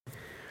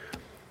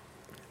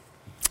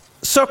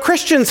So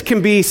Christians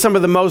can be some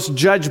of the most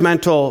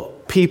judgmental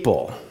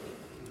people.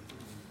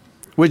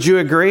 Would you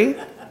agree?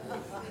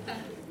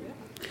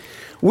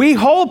 We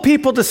hold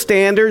people to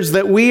standards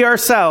that we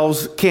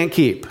ourselves can't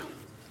keep.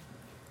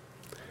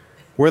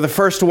 We're the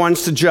first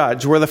ones to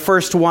judge. We're the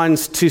first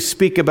ones to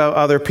speak about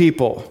other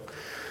people.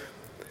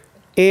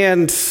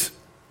 And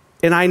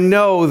I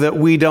know that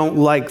we don't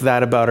like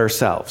that about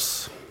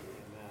ourselves.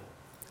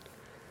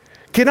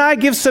 Can I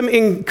give some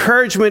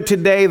encouragement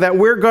today that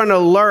we're going to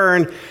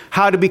learn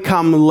how to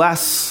become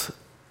less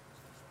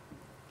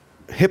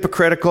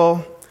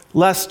hypocritical,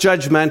 less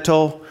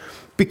judgmental,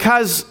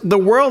 because the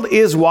world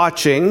is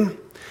watching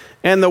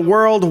and the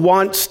world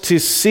wants to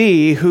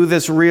see who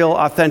this real,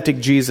 authentic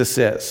Jesus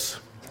is.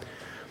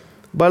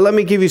 But let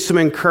me give you some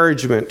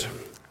encouragement.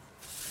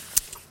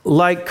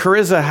 Like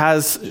Carissa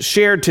has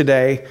shared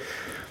today,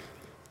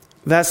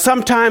 that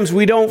sometimes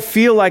we don't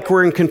feel like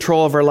we're in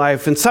control of our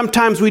life, and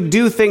sometimes we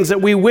do things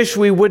that we wish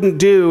we wouldn't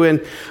do.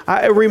 And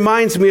it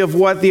reminds me of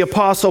what the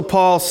Apostle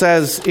Paul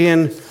says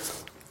in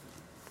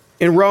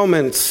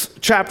Romans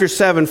chapter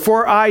 7.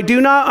 For I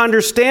do not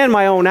understand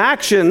my own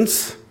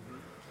actions,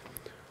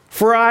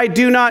 for I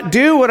do not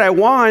do what I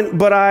want,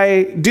 but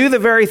I do the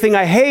very thing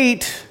I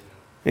hate.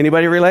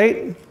 Anybody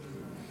relate?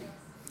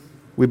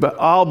 We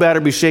all better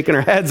be shaking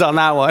our heads on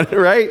that one,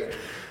 right?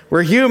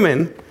 We're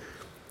human.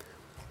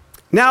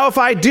 Now, if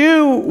I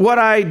do what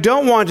I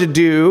don't want to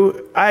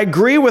do, I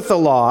agree with the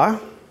law.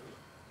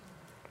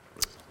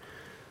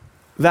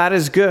 That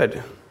is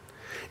good.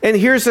 And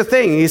here's the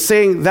thing. He's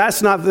saying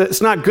it's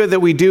not good that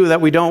we do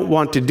that we don't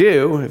want to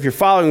do, if you're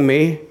following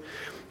me.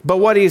 But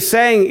what he's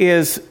saying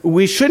is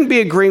we shouldn't be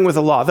agreeing with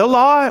the law. The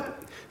law,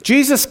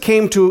 Jesus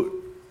came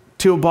to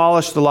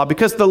abolish the law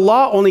because the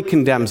law only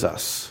condemns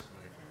us.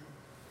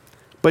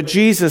 But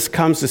Jesus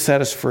comes to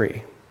set us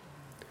free.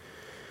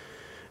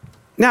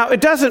 Now,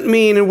 it doesn't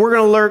mean, and we're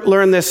going to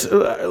learn this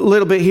a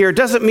little bit here, it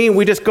doesn't mean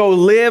we just go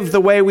live the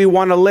way we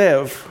want to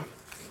live.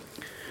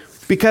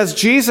 Because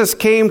Jesus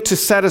came to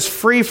set us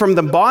free from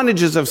the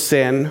bondages of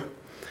sin.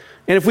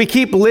 And if we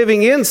keep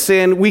living in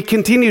sin, we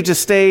continue to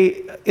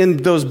stay in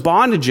those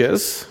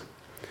bondages.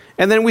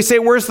 And then we say,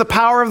 where's the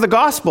power of the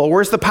gospel?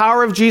 Where's the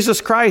power of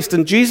Jesus Christ?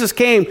 And Jesus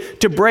came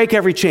to break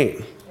every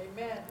chain.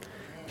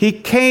 He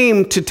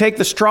came to take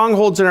the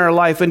strongholds in our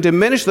life and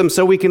diminish them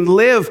so we can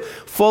live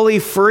fully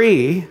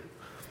free,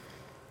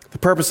 the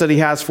purpose that he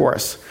has for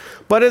us.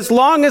 But as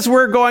long as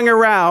we're going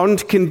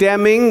around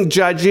condemning,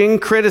 judging,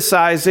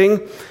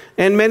 criticizing,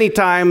 and many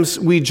times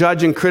we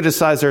judge and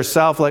criticize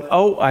ourselves like,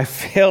 oh, I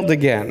failed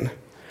again.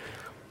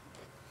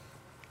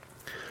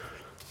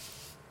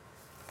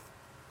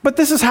 But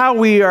this is how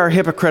we are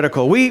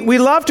hypocritical. We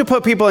love to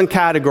put people in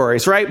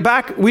categories, right?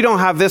 We don't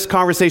have this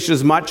conversation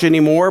as much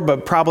anymore,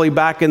 but probably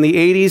back in the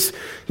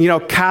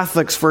 80s,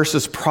 Catholics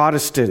versus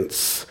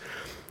Protestants,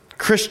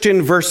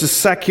 Christian versus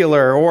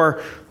secular,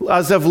 or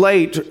as of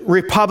late,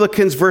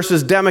 Republicans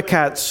versus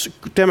Democrats,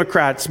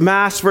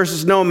 mask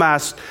versus no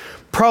mask,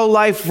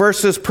 pro-life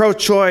versus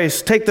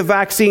pro-choice, take the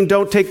vaccine,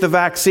 don't take the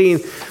vaccine,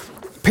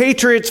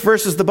 Patriots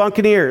versus the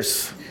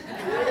Buccaneers.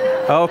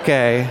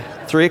 Okay.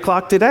 3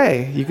 o'clock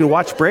today. You can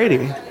watch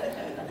Brady.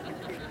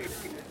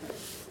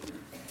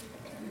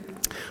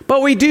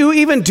 But we do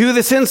even do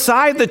this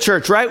inside the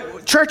church,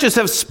 right? Churches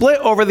have split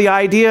over the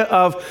idea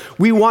of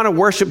we want to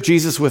worship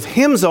Jesus with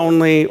hymns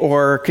only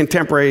or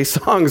contemporary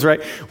songs,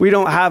 right? We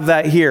don't have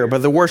that here,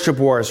 but the worship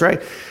wars,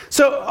 right?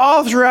 So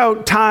all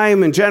throughout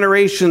time and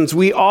generations,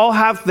 we all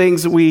have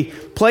things that we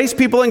place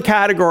people in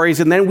categories,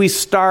 and then we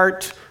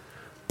start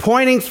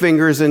pointing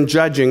fingers and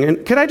judging.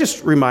 And can I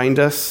just remind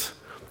us,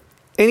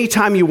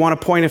 anytime you want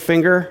to point a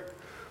finger,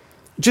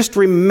 just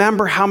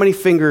remember how many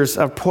fingers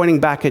are pointing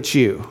back at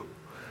you,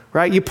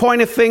 right? You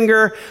point a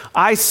finger,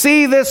 I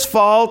see this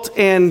fault,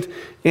 and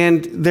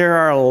there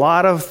are a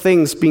lot of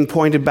things being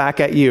pointed back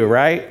at you,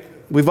 right?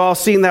 We've all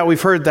seen that,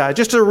 we've heard that.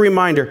 Just a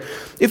reminder,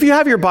 if you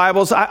have your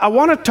Bibles, I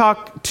want to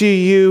talk to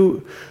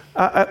you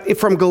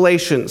from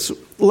Galatians.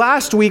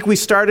 Last week we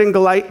started in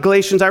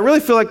Galatians. I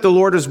really feel like the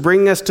Lord is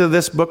bringing us to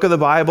this book of the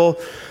Bible.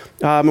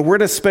 We're going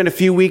to spend a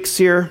few weeks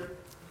here.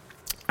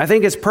 I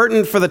think it's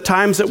pertinent for the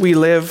times that we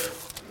live.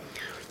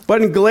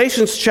 But in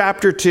Galatians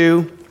chapter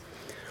 2,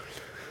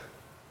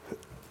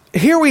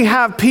 here we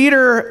have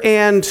Peter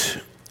and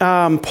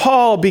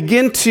Paul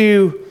begin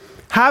to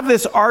have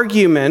this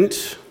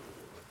argument.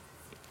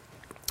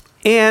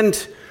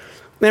 And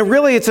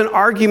really it's an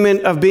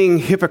argument of being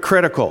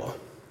hypocritical.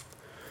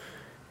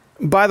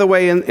 By the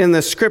way, in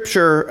the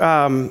scripture,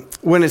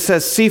 when it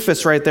says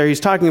Cephas right there,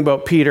 he's talking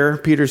about Peter.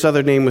 Peter's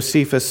other name was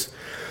Cephas.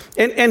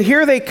 And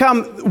here they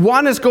come.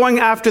 One is going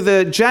after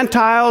the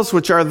Gentiles,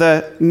 which are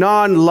the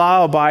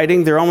non-law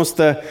abiding. They're almost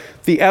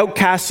the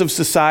outcasts of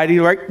society,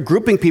 right?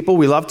 Grouping people.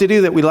 We love to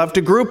do that. We love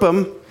to group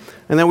them.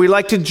 And then we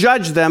like to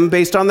judge them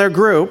based on their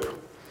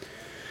group.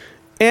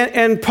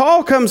 And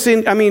Paul comes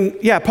in.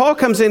 Paul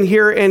comes in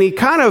here and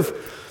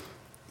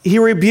he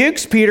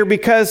rebukes Peter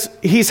because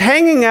he's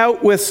hanging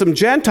out with some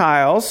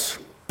Gentiles,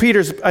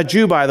 Peter's a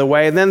Jew, by the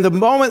way, and then the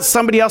moment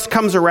somebody else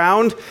comes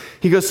around,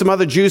 he goes, some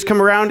other Jews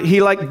come around,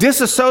 he like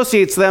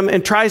disassociates them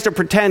and tries to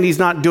pretend he's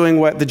not doing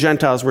what the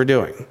Gentiles were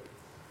doing.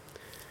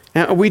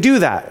 And we do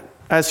that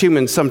as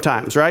humans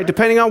sometimes, right?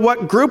 Depending on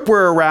what group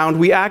we're around,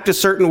 we act a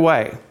certain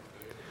way.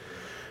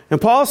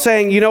 And Paul's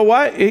saying, you know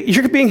what?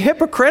 You're being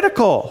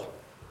hypocritical.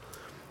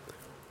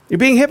 You're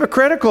being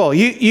hypocritical.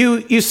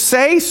 You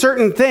say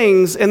certain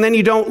things and then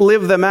you don't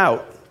live them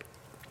out.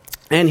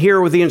 And here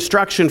with the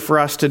instruction for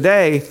us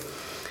today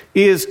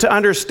is to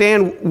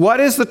understand what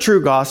is the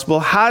true gospel,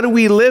 how do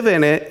we live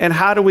in it, and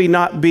how do we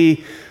not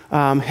be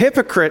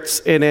hypocrites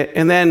in it,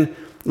 and then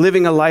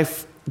living a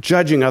life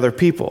judging other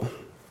people.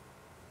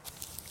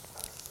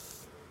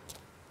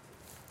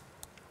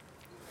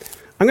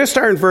 I'm going to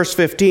start in verse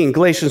 15,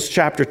 Galatians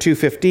chapter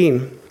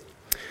 2:15.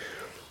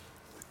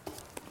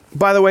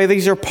 By the way,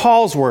 these are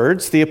Paul's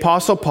words, the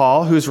Apostle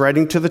Paul, who's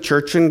writing to the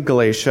church in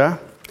Galatia.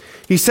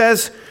 He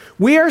says,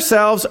 "We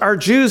ourselves are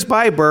Jews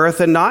by birth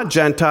and not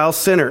Gentile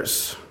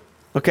sinners."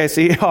 Okay,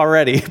 see,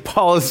 already,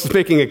 Paul is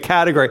making a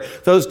category.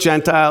 Those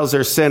Gentiles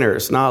are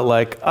sinners, not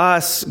like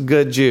us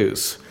good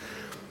Jews.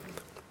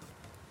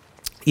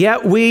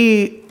 Yet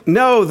we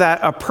know that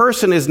a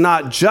person is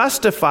not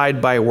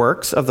justified by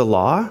works of the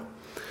law,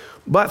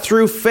 but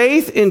through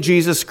faith in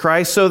Jesus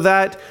Christ, so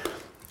that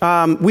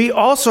we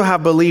also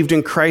have believed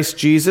in Christ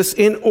Jesus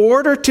in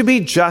order to be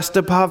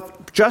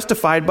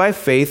justified by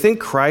faith in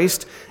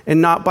Christ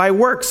and not by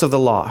works of the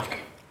law.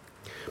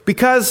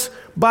 Because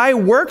by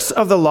works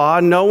of the law,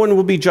 no one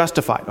will be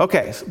justified.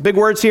 Okay, big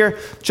words here.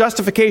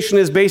 Justification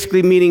is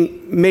basically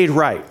meaning made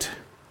right.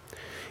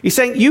 He's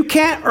saying you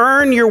can't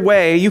earn your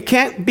way, you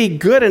can't be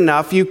good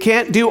enough, you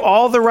can't do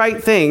all the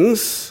right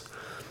things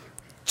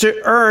to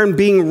earn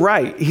being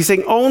right. He's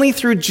saying only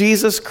through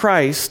Jesus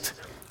Christ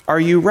are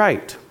you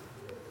right.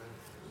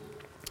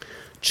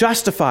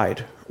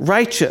 Justified,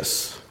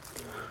 righteous.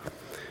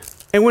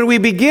 And when we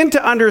begin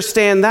to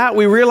understand that,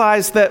 we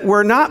realize that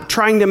we're not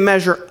trying to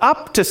measure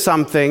up to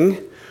something.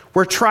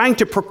 We're trying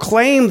to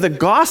proclaim the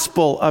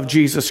gospel of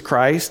Jesus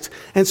Christ,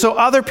 and so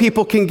other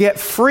people can get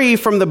free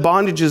from the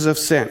bondages of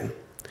sin.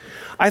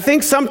 I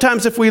think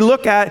sometimes if we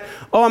look at,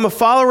 oh, I'm a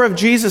follower of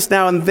Jesus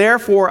now, and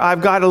therefore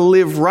I've got to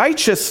live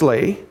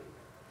righteously,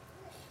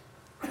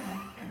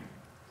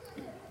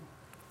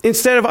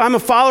 instead of I'm a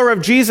follower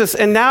of Jesus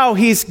and now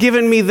he's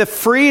given me the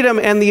freedom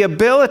and the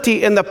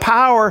ability and the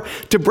power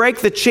to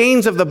break the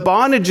chains of the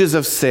bondages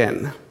of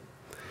sin.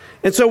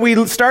 And so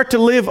we start to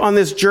live on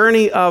this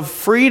journey of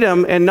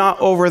freedom and not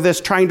over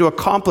this trying to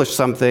accomplish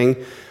something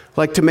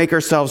like to make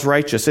ourselves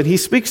righteous. And he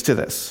speaks to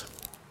this.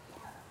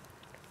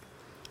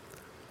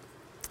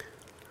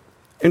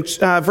 In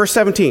verse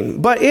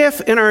 17, "But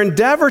if in our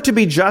endeavor to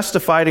be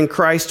justified in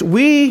Christ,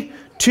 we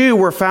too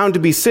were found to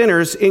be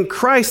sinners, in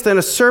Christ then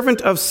a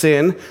servant of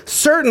sin?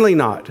 Certainly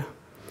not.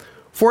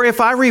 For if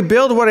I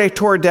rebuild what I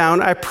tore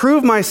down, I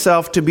prove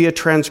myself to be a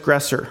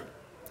transgressor."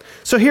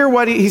 So here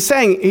what he's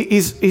saying,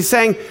 he's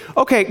saying,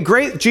 okay,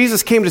 great,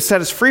 Jesus came to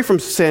set us free from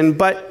sin,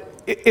 but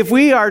if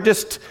we are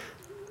just,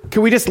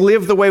 can we just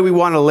live the way we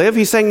want to live?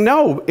 He's saying,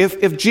 no,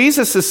 if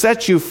Jesus has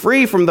set you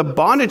free from the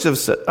bondage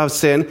of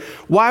sin,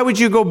 why would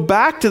you go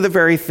back to the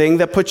very thing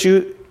that put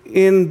you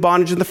in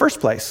bondage in the first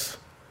place?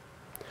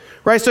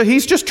 Right, so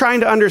he's just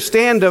trying to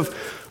understand of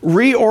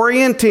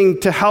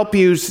reorienting to help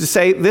you to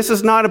say, this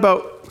is not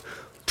about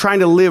trying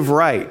to live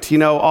right. You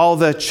know, all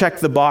the check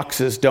the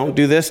boxes, don't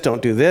do this,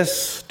 don't do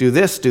this, do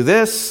this, do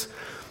this.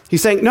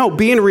 He's saying, no,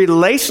 be in a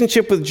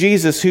relationship with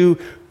Jesus who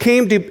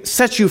came to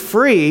set you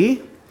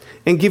free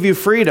and give you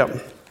freedom.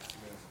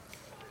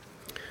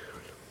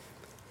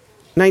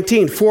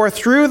 19, "For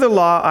through the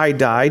law I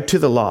died to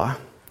the law,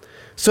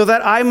 so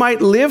that I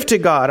might live to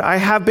God. I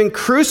have been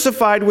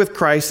crucified with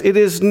Christ. It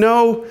is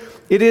no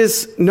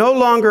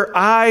longer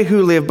I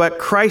who live, but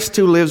Christ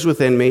who lives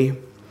within me.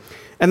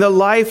 And the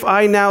life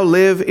I now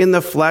live in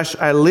the flesh,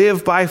 I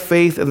live by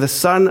faith in the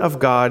Son of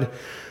God,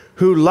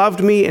 who loved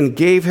me and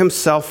gave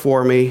himself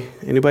for me."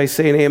 Anybody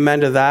saying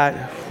amen to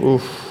that?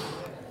 Oof.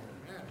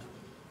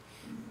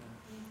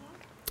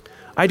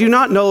 "I do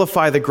not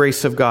nullify the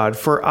grace of God,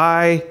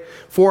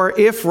 for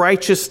if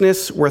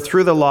righteousness were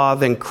through the law,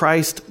 then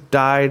Christ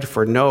died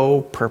for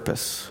no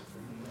purpose."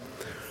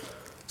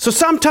 So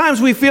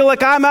sometimes we feel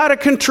like I'm out of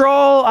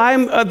control.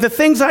 The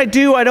things I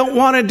do, I don't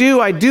want to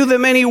do. I do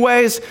them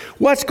anyways.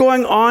 What's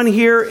going on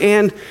here?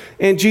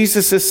 And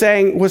Jesus is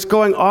saying, what's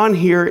going on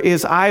here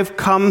is I've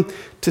come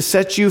to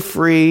set you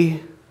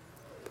free.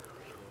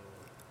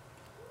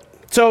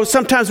 So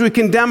sometimes we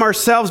condemn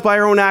ourselves by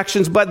our own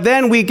actions, but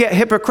then we get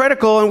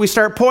hypocritical and we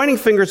start pointing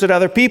fingers at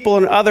other people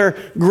and other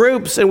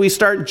groups, and we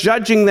start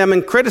judging them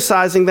and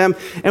criticizing them,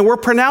 and we're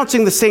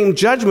pronouncing the same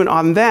judgment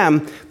on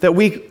them that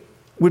we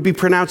would be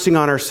pronouncing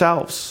on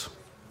ourselves.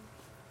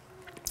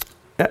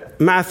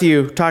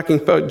 Matthew, talking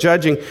about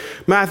judging,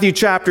 Matthew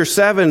chapter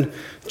 7,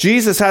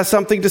 Jesus has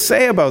something to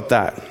say about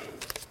that.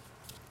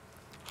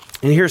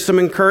 And here's some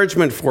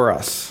encouragement for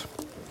us.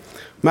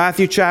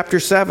 Matthew chapter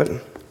 7.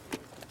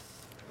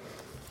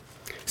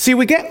 See,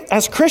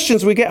 as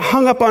Christians, we get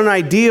hung up on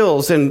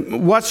ideals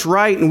and what's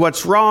right and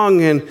what's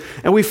wrong, and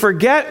we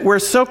forget, we're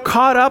so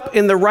caught up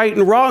in the right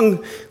and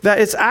wrong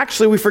that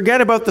we forget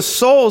about the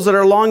souls that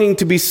are longing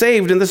to be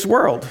saved in this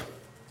world.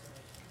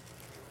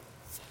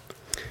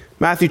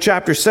 Matthew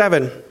chapter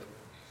 7.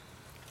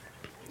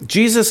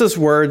 Jesus'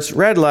 words,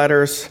 red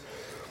letters,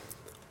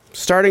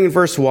 starting in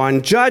verse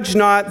 1. Judge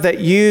not that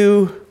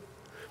you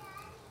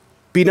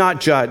be not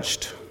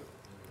judged.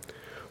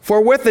 For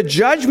with the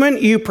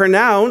judgment you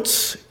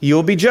pronounce, you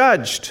will be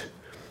judged.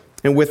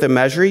 And with the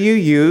measure you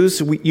use,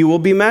 you will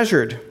be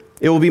measured.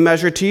 It will be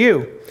measured to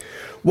you.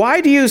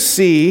 Why do you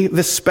see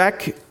the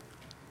speck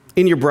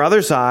in your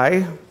brother's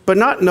eye, but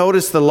not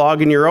notice the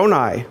log in your own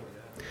eye?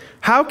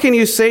 How can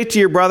you say to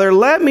your brother,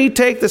 let me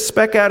take the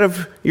speck out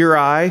of your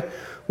eye,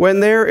 when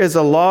there is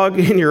a log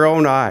in your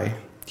own eye?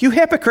 You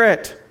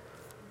hypocrite!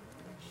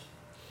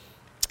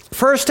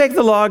 First take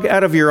the log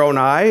out of your own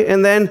eye,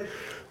 and then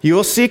you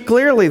will see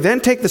clearly. Then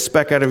take the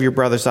speck out of your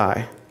brother's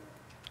eye.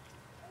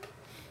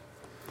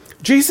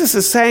 Jesus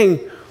is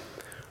saying,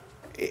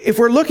 if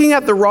we're looking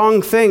at the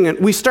wrong thing and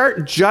we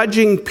start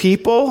judging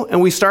people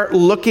and we start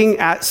looking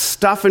at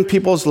stuff in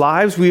people's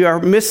lives, we are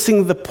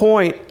missing the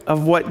point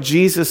of what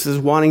Jesus is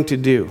wanting to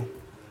do.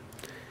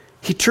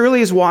 He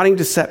truly is wanting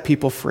to set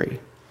people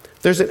free.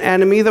 There's an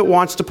enemy that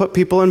wants to put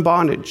people in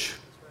bondage.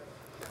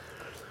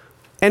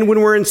 And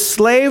when we're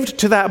enslaved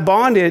to that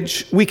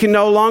bondage, we can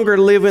no longer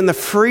live in the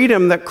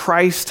freedom that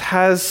Christ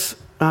has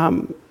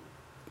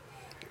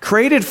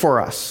created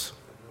for us.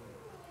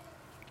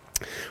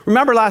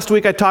 Remember last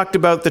week I talked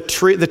about the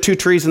two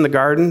trees in the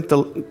garden,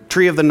 the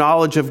tree of the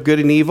knowledge of good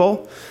and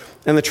evil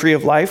and the tree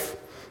of life.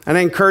 And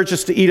I encourage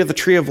us to eat of the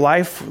tree of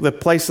life, the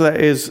place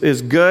that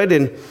is good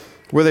and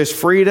where there's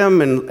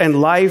freedom and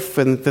life,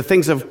 and the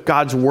things of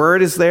God's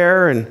word is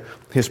there and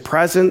his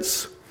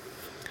presence.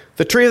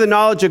 The tree of the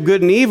knowledge of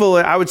good and evil,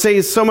 I would say,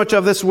 is so much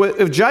of this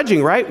of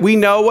judging, right? We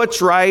know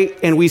what's right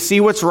and we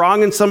see what's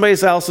wrong in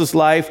somebody else's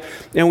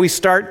life and we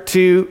start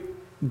to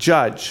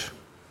judge.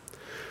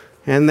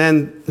 And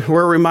then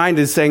we're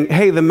reminded saying,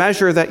 hey, the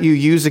measure that you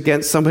use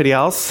against somebody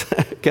else,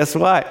 guess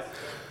what?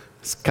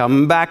 It's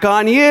coming back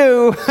on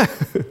you.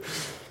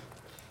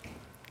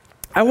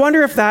 I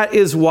wonder if that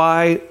is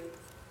why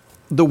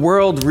the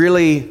world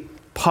really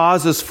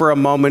pauses for a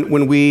moment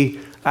when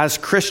we, as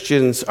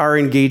Christians, are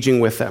engaging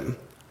with them.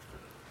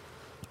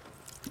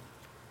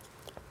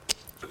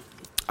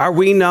 Are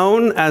we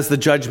known as the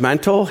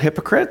judgmental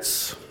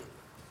hypocrites?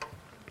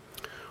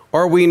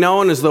 Or are we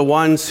known as the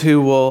ones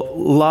who will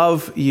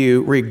love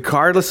you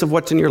regardless of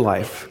what's in your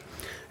life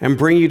and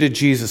bring you to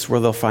Jesus where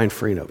they'll find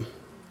freedom?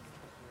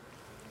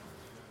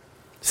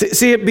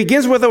 See, it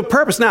begins with a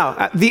purpose.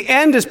 Now, the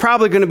end is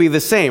probably going to be the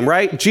same,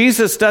 right?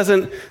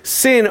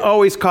 Sin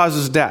always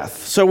causes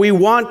death. So we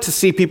want to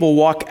see people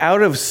walk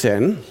out of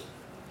sin.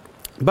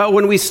 But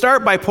when we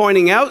start by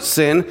pointing out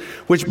sin,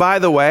 which, by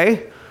the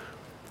way,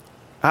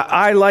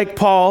 I, like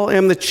Paul,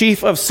 am the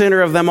chief of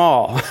sinner of them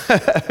all.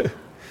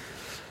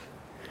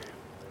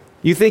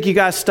 You think you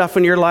got stuff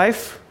in your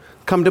life?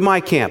 Come to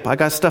my camp. I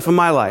got stuff in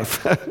my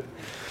life.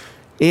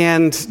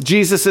 And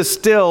Jesus is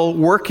still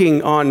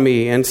working on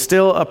me and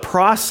still a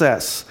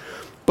process.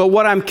 But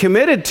what I'm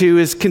committed to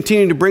is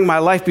continuing to bring my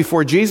life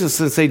before Jesus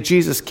and say,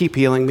 Jesus, keep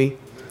healing me.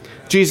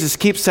 Jesus,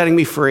 keep setting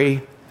me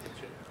free.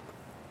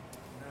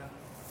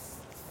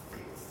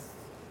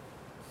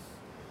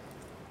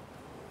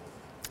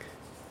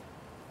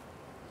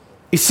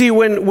 You see,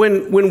 when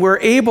we're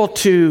able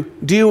to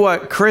do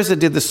what Carissa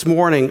did this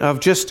morning of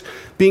just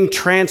being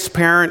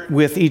transparent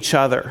with each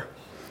other,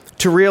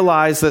 to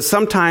realize that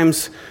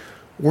sometimes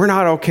we're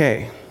not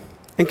okay.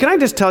 And can I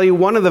just tell you,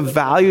 one of the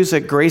values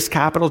at Grace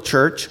Capital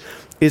Church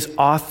is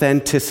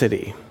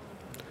authenticity,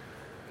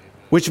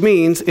 which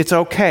means it's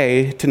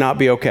okay to not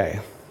be okay.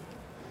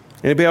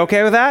 Anybody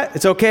okay with that?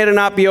 It's okay to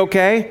not be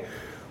okay.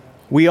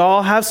 We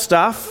all have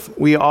stuff.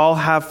 We all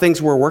have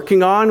things we're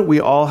working on. We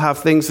all have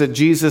things that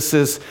Jesus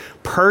is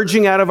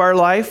purging out of our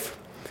life.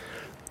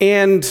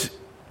 And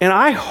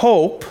I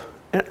hope,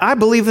 and I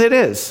believe it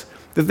is,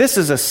 that this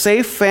is a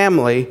safe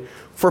family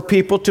for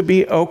people to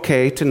be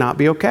okay to not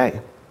be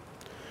okay.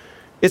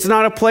 It's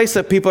not a place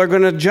that people are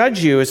going to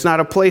judge you. It's not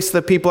a place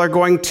that people are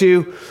going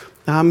to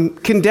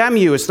condemn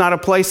you. It's not a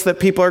place that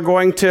people are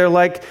going to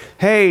like,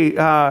 hey,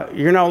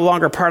 you're no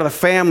longer part of the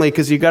family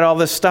because you got all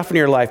this stuff in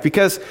your life.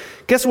 Because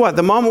guess what?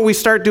 The moment we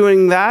start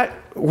doing that,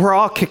 we're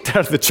all kicked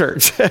out of the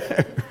church,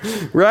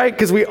 right?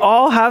 Because we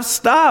all have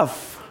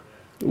stuff.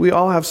 We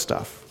all have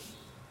stuff.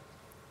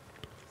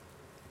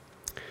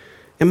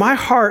 And my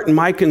heart and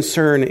my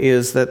concern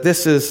is that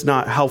this is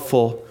not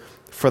helpful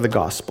for the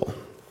gospel.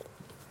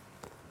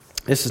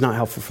 This is not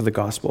helpful for the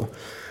gospel.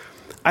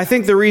 I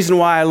think the reason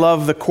why I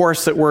love the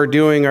course that we're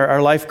doing,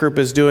 our life group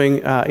is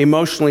doing,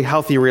 emotionally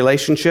healthy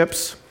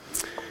relationships.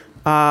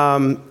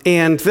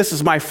 And this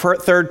is my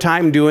third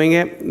time doing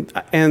it.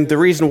 And the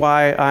reason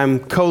why I'm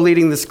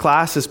co-leading this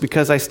class is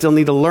because I still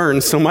need to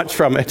learn so much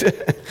from it.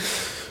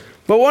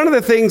 But one of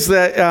the things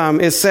that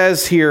it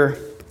says here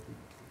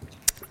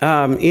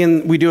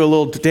We do a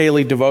little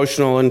daily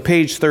devotional. On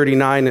page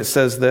 39, it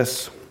says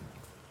this.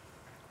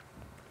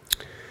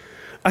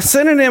 A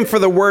synonym for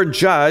the word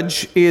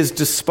judge is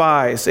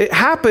despise. It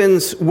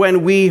happens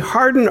when we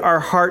harden our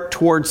heart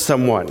towards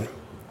someone.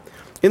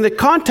 In the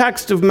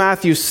context of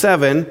Matthew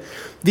 7,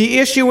 the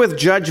issue with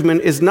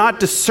judgment is not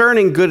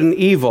discerning good and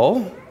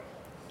evil,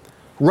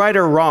 right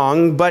or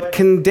wrong, but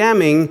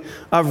condemning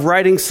of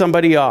writing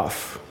somebody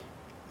off.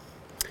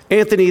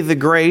 Anthony the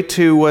Great,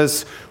 who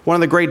was one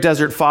of the great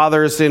desert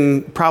fathers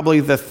in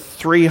probably the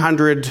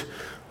 300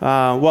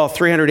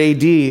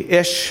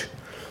 AD-ish,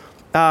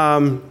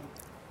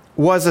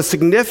 was a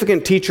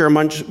significant teacher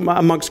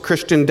amongst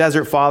Christian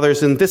desert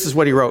fathers, and this is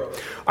what he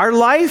wrote. Our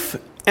life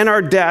and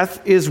our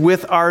death is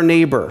with our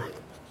neighbor.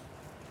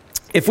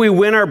 If we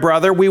win our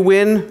brother, we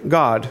win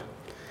God.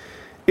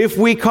 If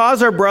we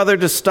cause our brother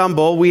to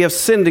stumble, we have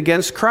sinned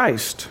against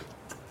Christ.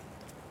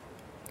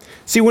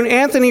 See, when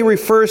Anthony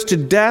refers to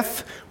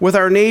death with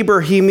our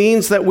neighbor, he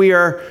means that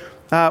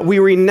we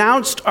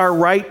renounced our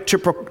right to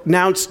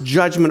pronounce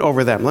judgment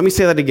over them. Let me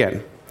say that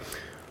again.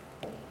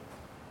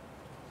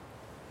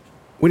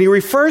 When he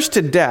refers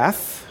to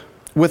death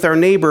with our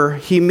neighbor,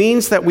 he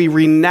means that we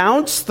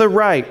renounce the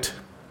right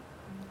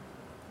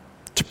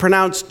to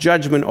pronounce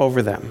judgment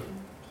over them.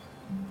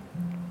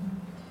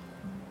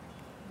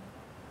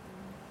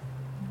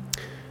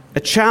 A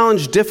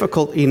challenge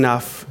difficult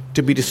enough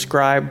to be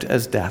described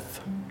as death.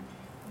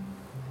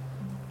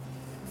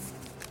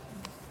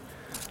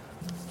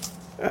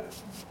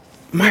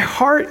 My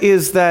heart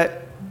is that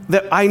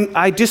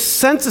I just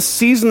sense a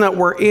season that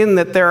we're in,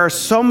 that there are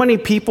so many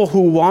people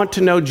who want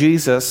to know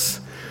Jesus,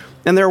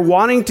 and they're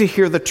wanting to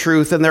hear the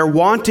truth, and they're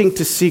wanting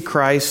to see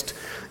Christ.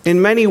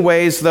 In many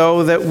ways,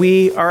 though, that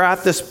we are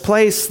at this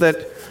place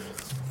that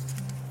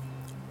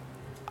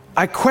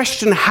I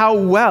question how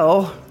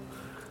well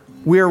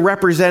we are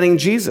representing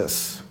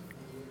Jesus.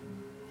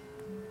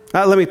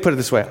 Let me put it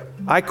this way.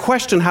 I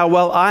question how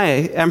well I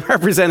am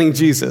representing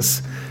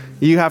Jesus.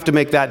 You have to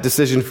make that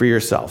decision for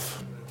yourself.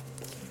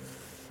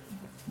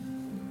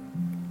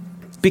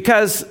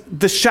 Because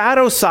the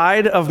shadow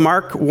side of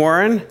Mark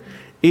Warren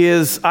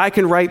is I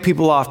can write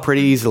people off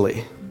pretty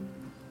easily.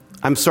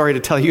 I'm sorry to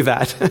tell you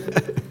that.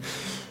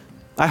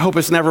 I hope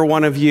it's never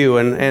one of you.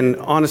 And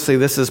honestly,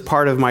 this is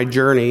part of my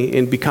journey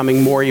in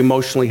becoming more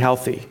emotionally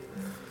healthy,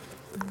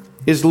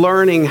 is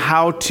learning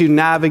how to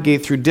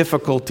navigate through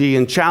difficulty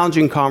and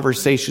challenging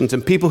conversations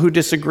and people who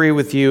disagree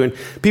with you and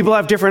people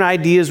have different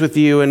ideas with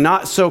you, and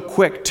not so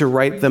quick to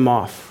write them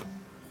off.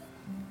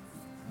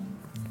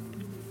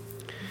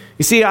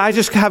 You see, I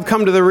just have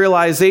come to the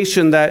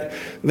realization that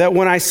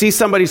when I see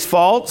somebody's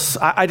faults,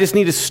 I just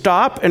need to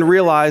stop and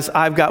realize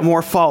I've got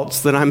more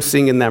faults than I'm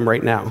seeing in them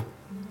right now.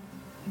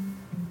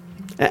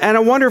 And I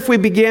wonder if we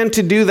began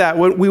to do that,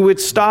 we would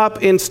stop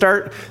and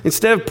start,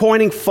 instead of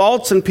pointing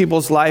faults in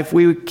people's life,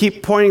 we would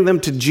keep pointing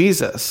them to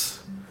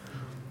Jesus.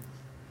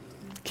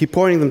 Keep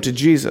pointing them to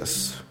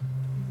Jesus.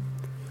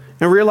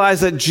 And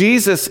realize that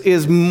Jesus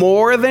is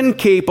more than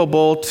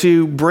capable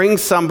to bring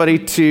somebody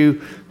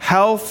to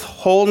health,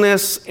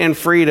 wholeness, and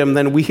freedom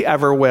than we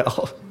ever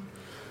will.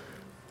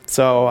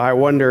 So I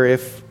wonder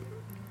if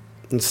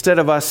instead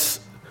of us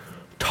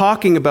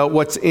talking about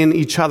what's in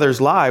each other's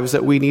lives,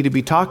 that we need to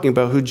be talking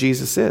about who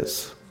Jesus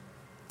is.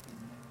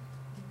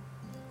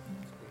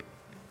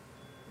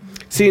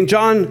 See, in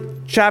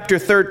John chapter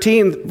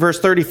 13, verse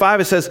 35,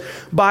 it says,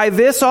 "By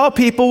this all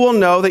people will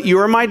know that you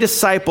are my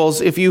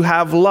disciples if you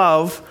have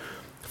love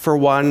for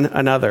one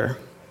another."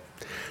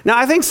 Now,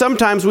 I think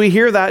sometimes we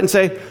hear that and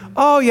say,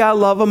 oh yeah,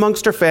 love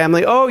amongst our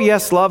family. Oh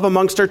yes, love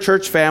amongst our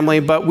church family.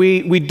 But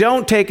we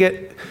don't take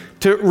it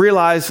to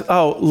realize,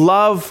 oh,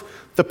 love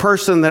the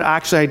person that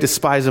actually I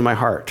despise in my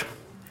heart.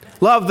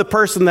 Love the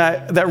person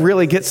that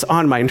really gets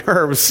on my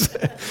nerves.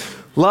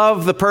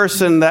 Love the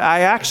person that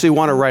I actually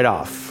want to write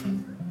off.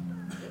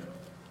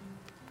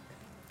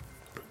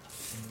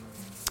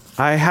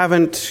 I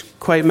haven't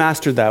quite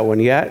mastered that one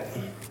yet,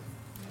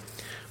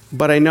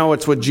 but I know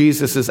it's what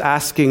Jesus is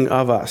asking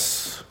of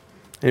us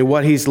and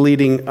what he's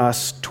leading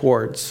us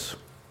towards.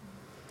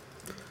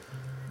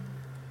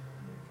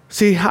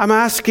 See, I'm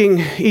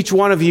asking each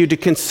one of you to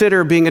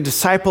consider being a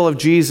disciple of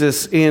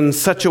Jesus in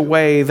such a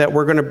way that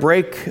we're going to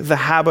break the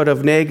habit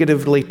of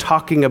negatively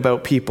talking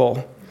about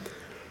people,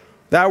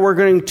 that we're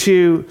going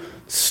to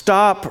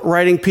stop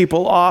writing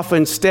people off.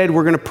 Instead,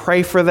 we're going to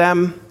pray for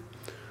them.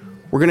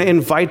 We're going to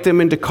invite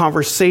them into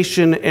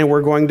conversation, and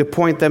we're going to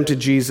point them to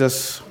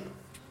Jesus.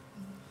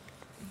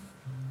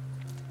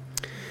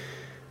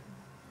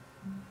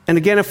 And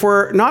again, if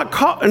we're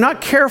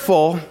not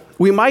careful,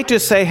 we might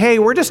just say, hey,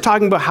 we're just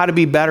talking about how to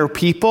be better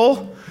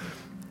people.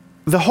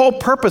 The whole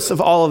purpose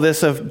of all of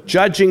this, of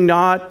judging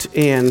not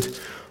and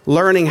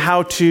learning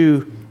how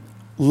to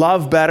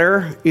love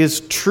better,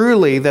 is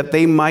truly that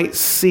they might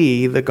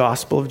see the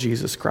gospel of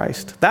Jesus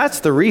Christ. That's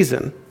the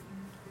reason.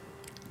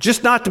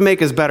 Just not to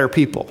make us better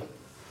people.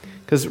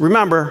 Because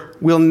remember,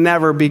 we'll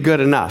never be good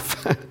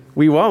enough.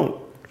 We won't.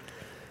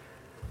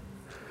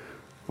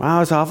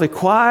 Wow, it's awfully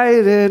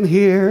quiet in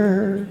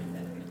here.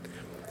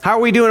 How are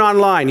we doing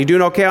online? You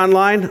doing okay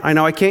online? I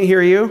know I can't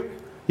hear you.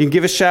 You can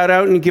give a shout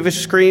out and give a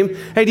scream.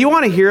 Hey, do you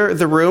want to hear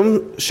the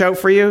room shout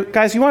for you?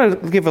 Guys, you want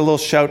to give a little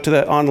shout to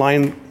the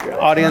online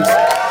audience?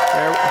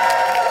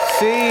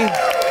 See,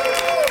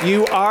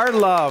 you are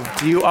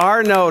loved. You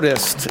are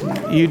noticed.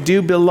 You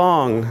do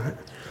belong.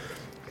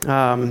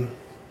 Oh,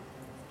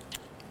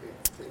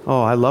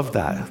 I love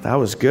that. That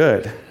was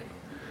good.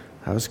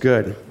 That was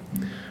good.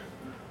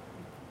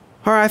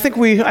 All right, I think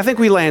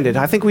we landed.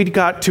 I think we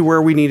got to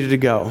where we needed to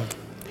go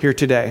here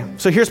today.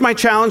 So here's my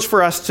challenge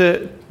for us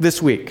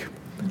this week.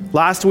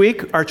 Last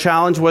week, our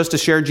challenge was to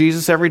share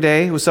Jesus every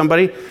day with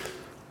somebody.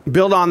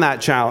 Build on that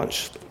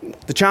challenge.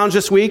 The challenge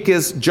this week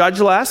is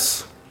judge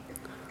less,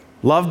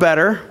 love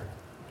better,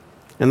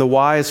 and the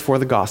why is for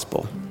the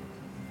gospel.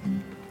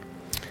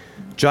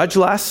 Judge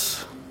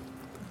less,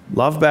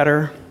 love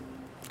better,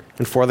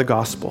 and for the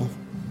gospel.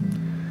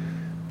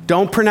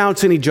 Don't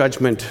pronounce any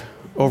judgment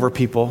over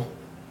people,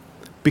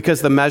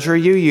 because the measure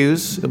you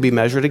use will be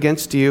measured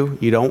against you.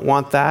 You don't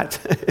want that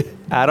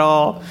at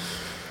all.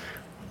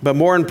 But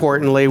more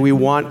importantly, we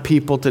want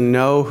people to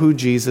know who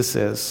Jesus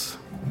is.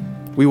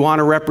 We want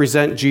to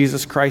represent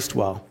Jesus Christ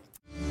well.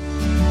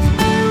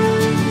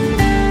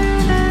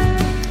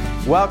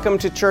 Welcome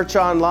to Church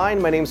Online.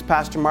 My name is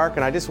Pastor Mark,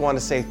 and I just want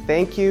to say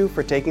thank you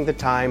for taking the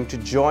time to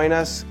join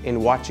us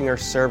in watching our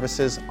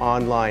services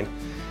online.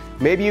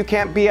 Maybe you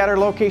can't be at our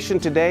location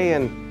today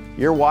and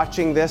you're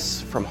watching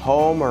this from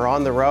home or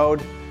on the road.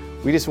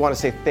 We just want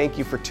to say thank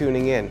you for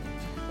tuning in.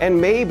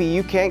 And maybe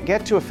you can't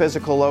get to a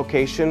physical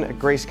location at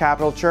Grace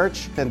Capital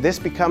Church, then this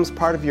becomes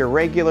part of your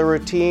regular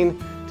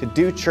routine to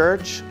do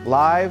church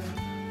live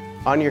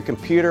on your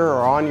computer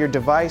or on your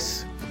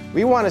device.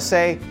 We want to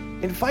say,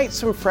 invite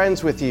some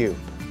friends with you.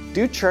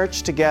 Do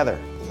church together.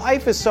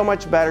 Life is so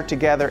much better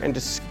together, and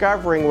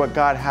discovering what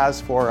God has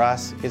for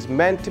us is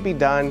meant to be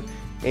done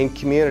in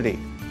community.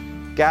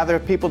 Gather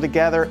people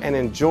together and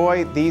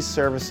enjoy these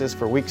services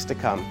for weeks to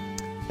come.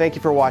 Thank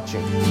you for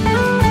watching. Father, I pray that as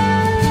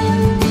you continue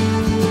to do a great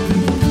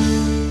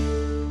work in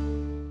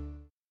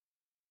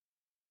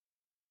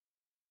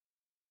my life, in my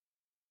shortcomings, in my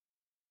failures, in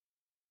my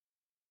sin,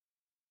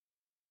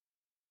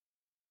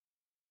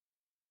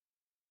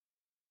 Lord Jesus, that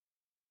you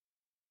will continue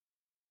to work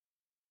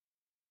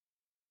mightily in this church family,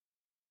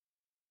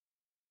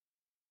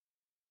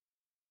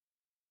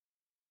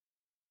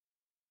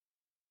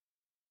 for those who are listening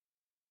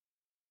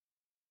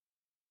online.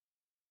 God, that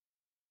we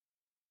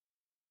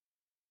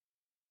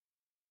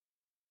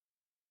would be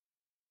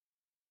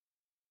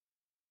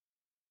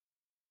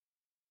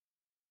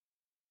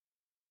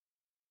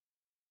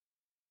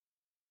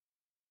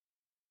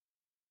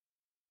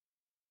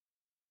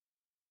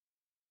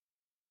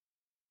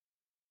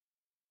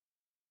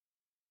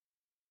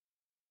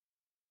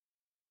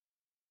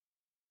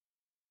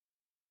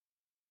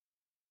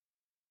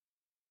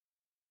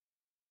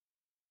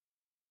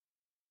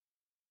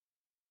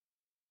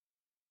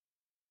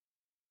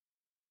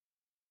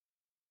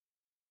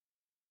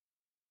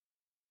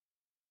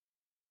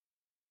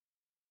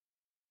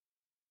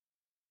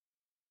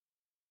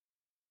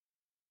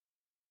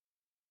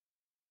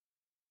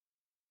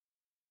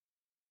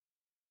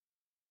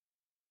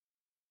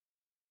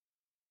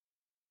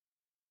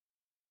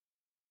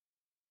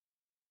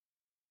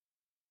before you, knowing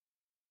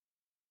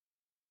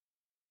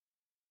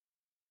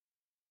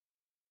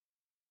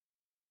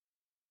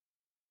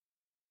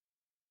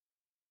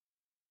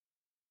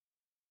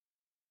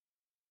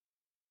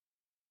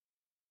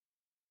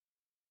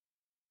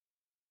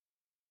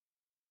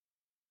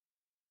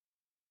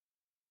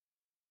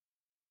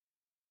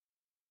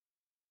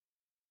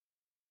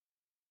that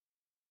you're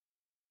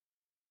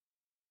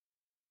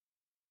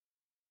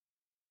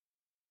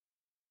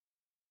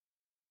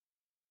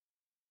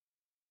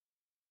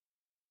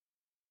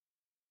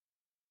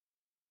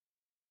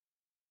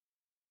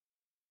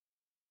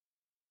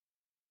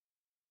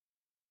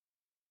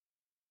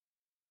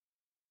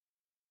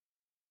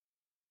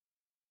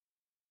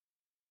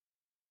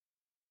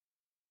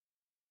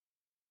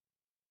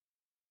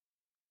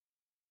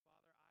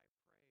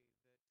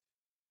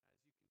a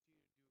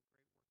loving Father, that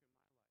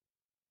you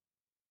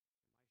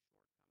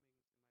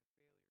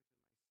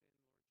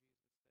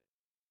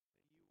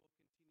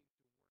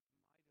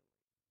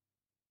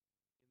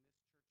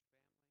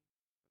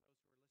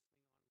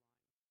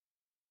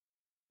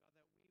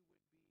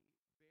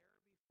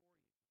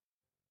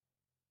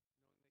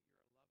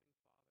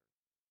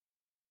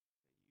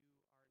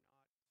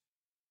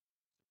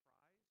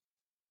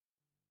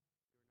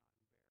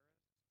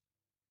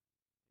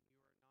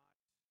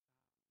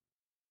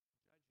not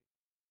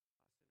surprised, you're not embarrassed, and you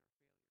are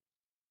not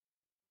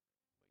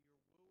judging us in our failures. But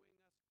you're wooing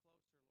us closer, Lord Jesus, that we might experience your love and your healing to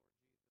make us whole,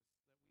 so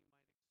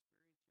our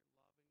light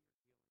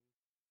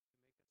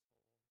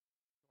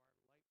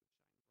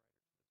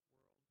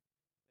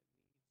would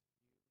shine brighter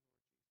to this world that needs you,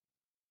 Lord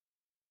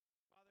Jesus.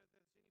 Father, if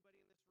there's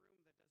anybody in this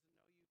room that doesn't know you today, I pray that they would take a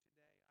moment and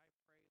just invite you into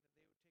their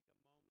life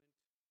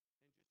by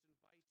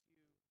simply saying, Lord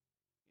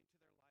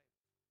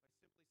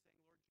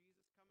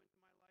Jesus, come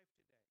into my life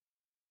today. I'm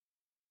tired of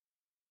living on my own.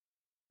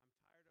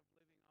 Come into my life and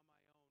bring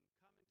healing,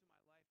 bring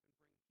wholeness, bring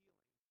freedom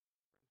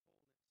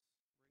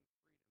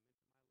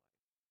into my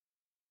life.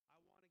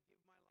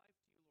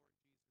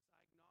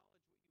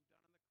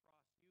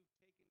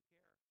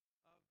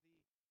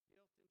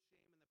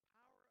 shame and the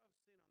power of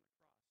sin on the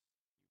cross. You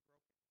broke it.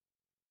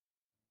 That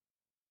every single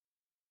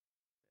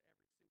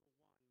one might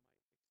experience the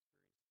freedom and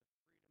life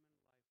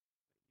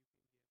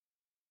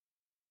that you can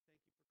give.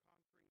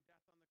 Thank you for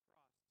conquering death on the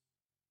cross,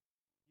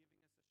 giving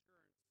us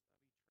assurance of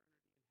eternity in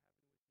heaven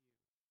with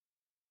you.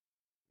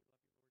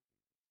 We love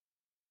you, Lord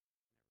Jesus.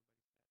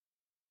 And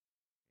everybody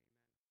said,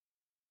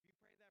 amen. If you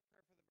prayed that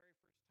prayer for the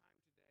very first time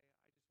today,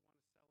 I just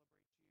want to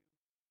celebrate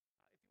you.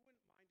 If you wouldn't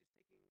mind just taking a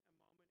moment and filling out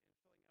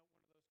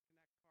one of those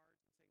Connect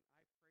cards and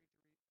saying, I prayed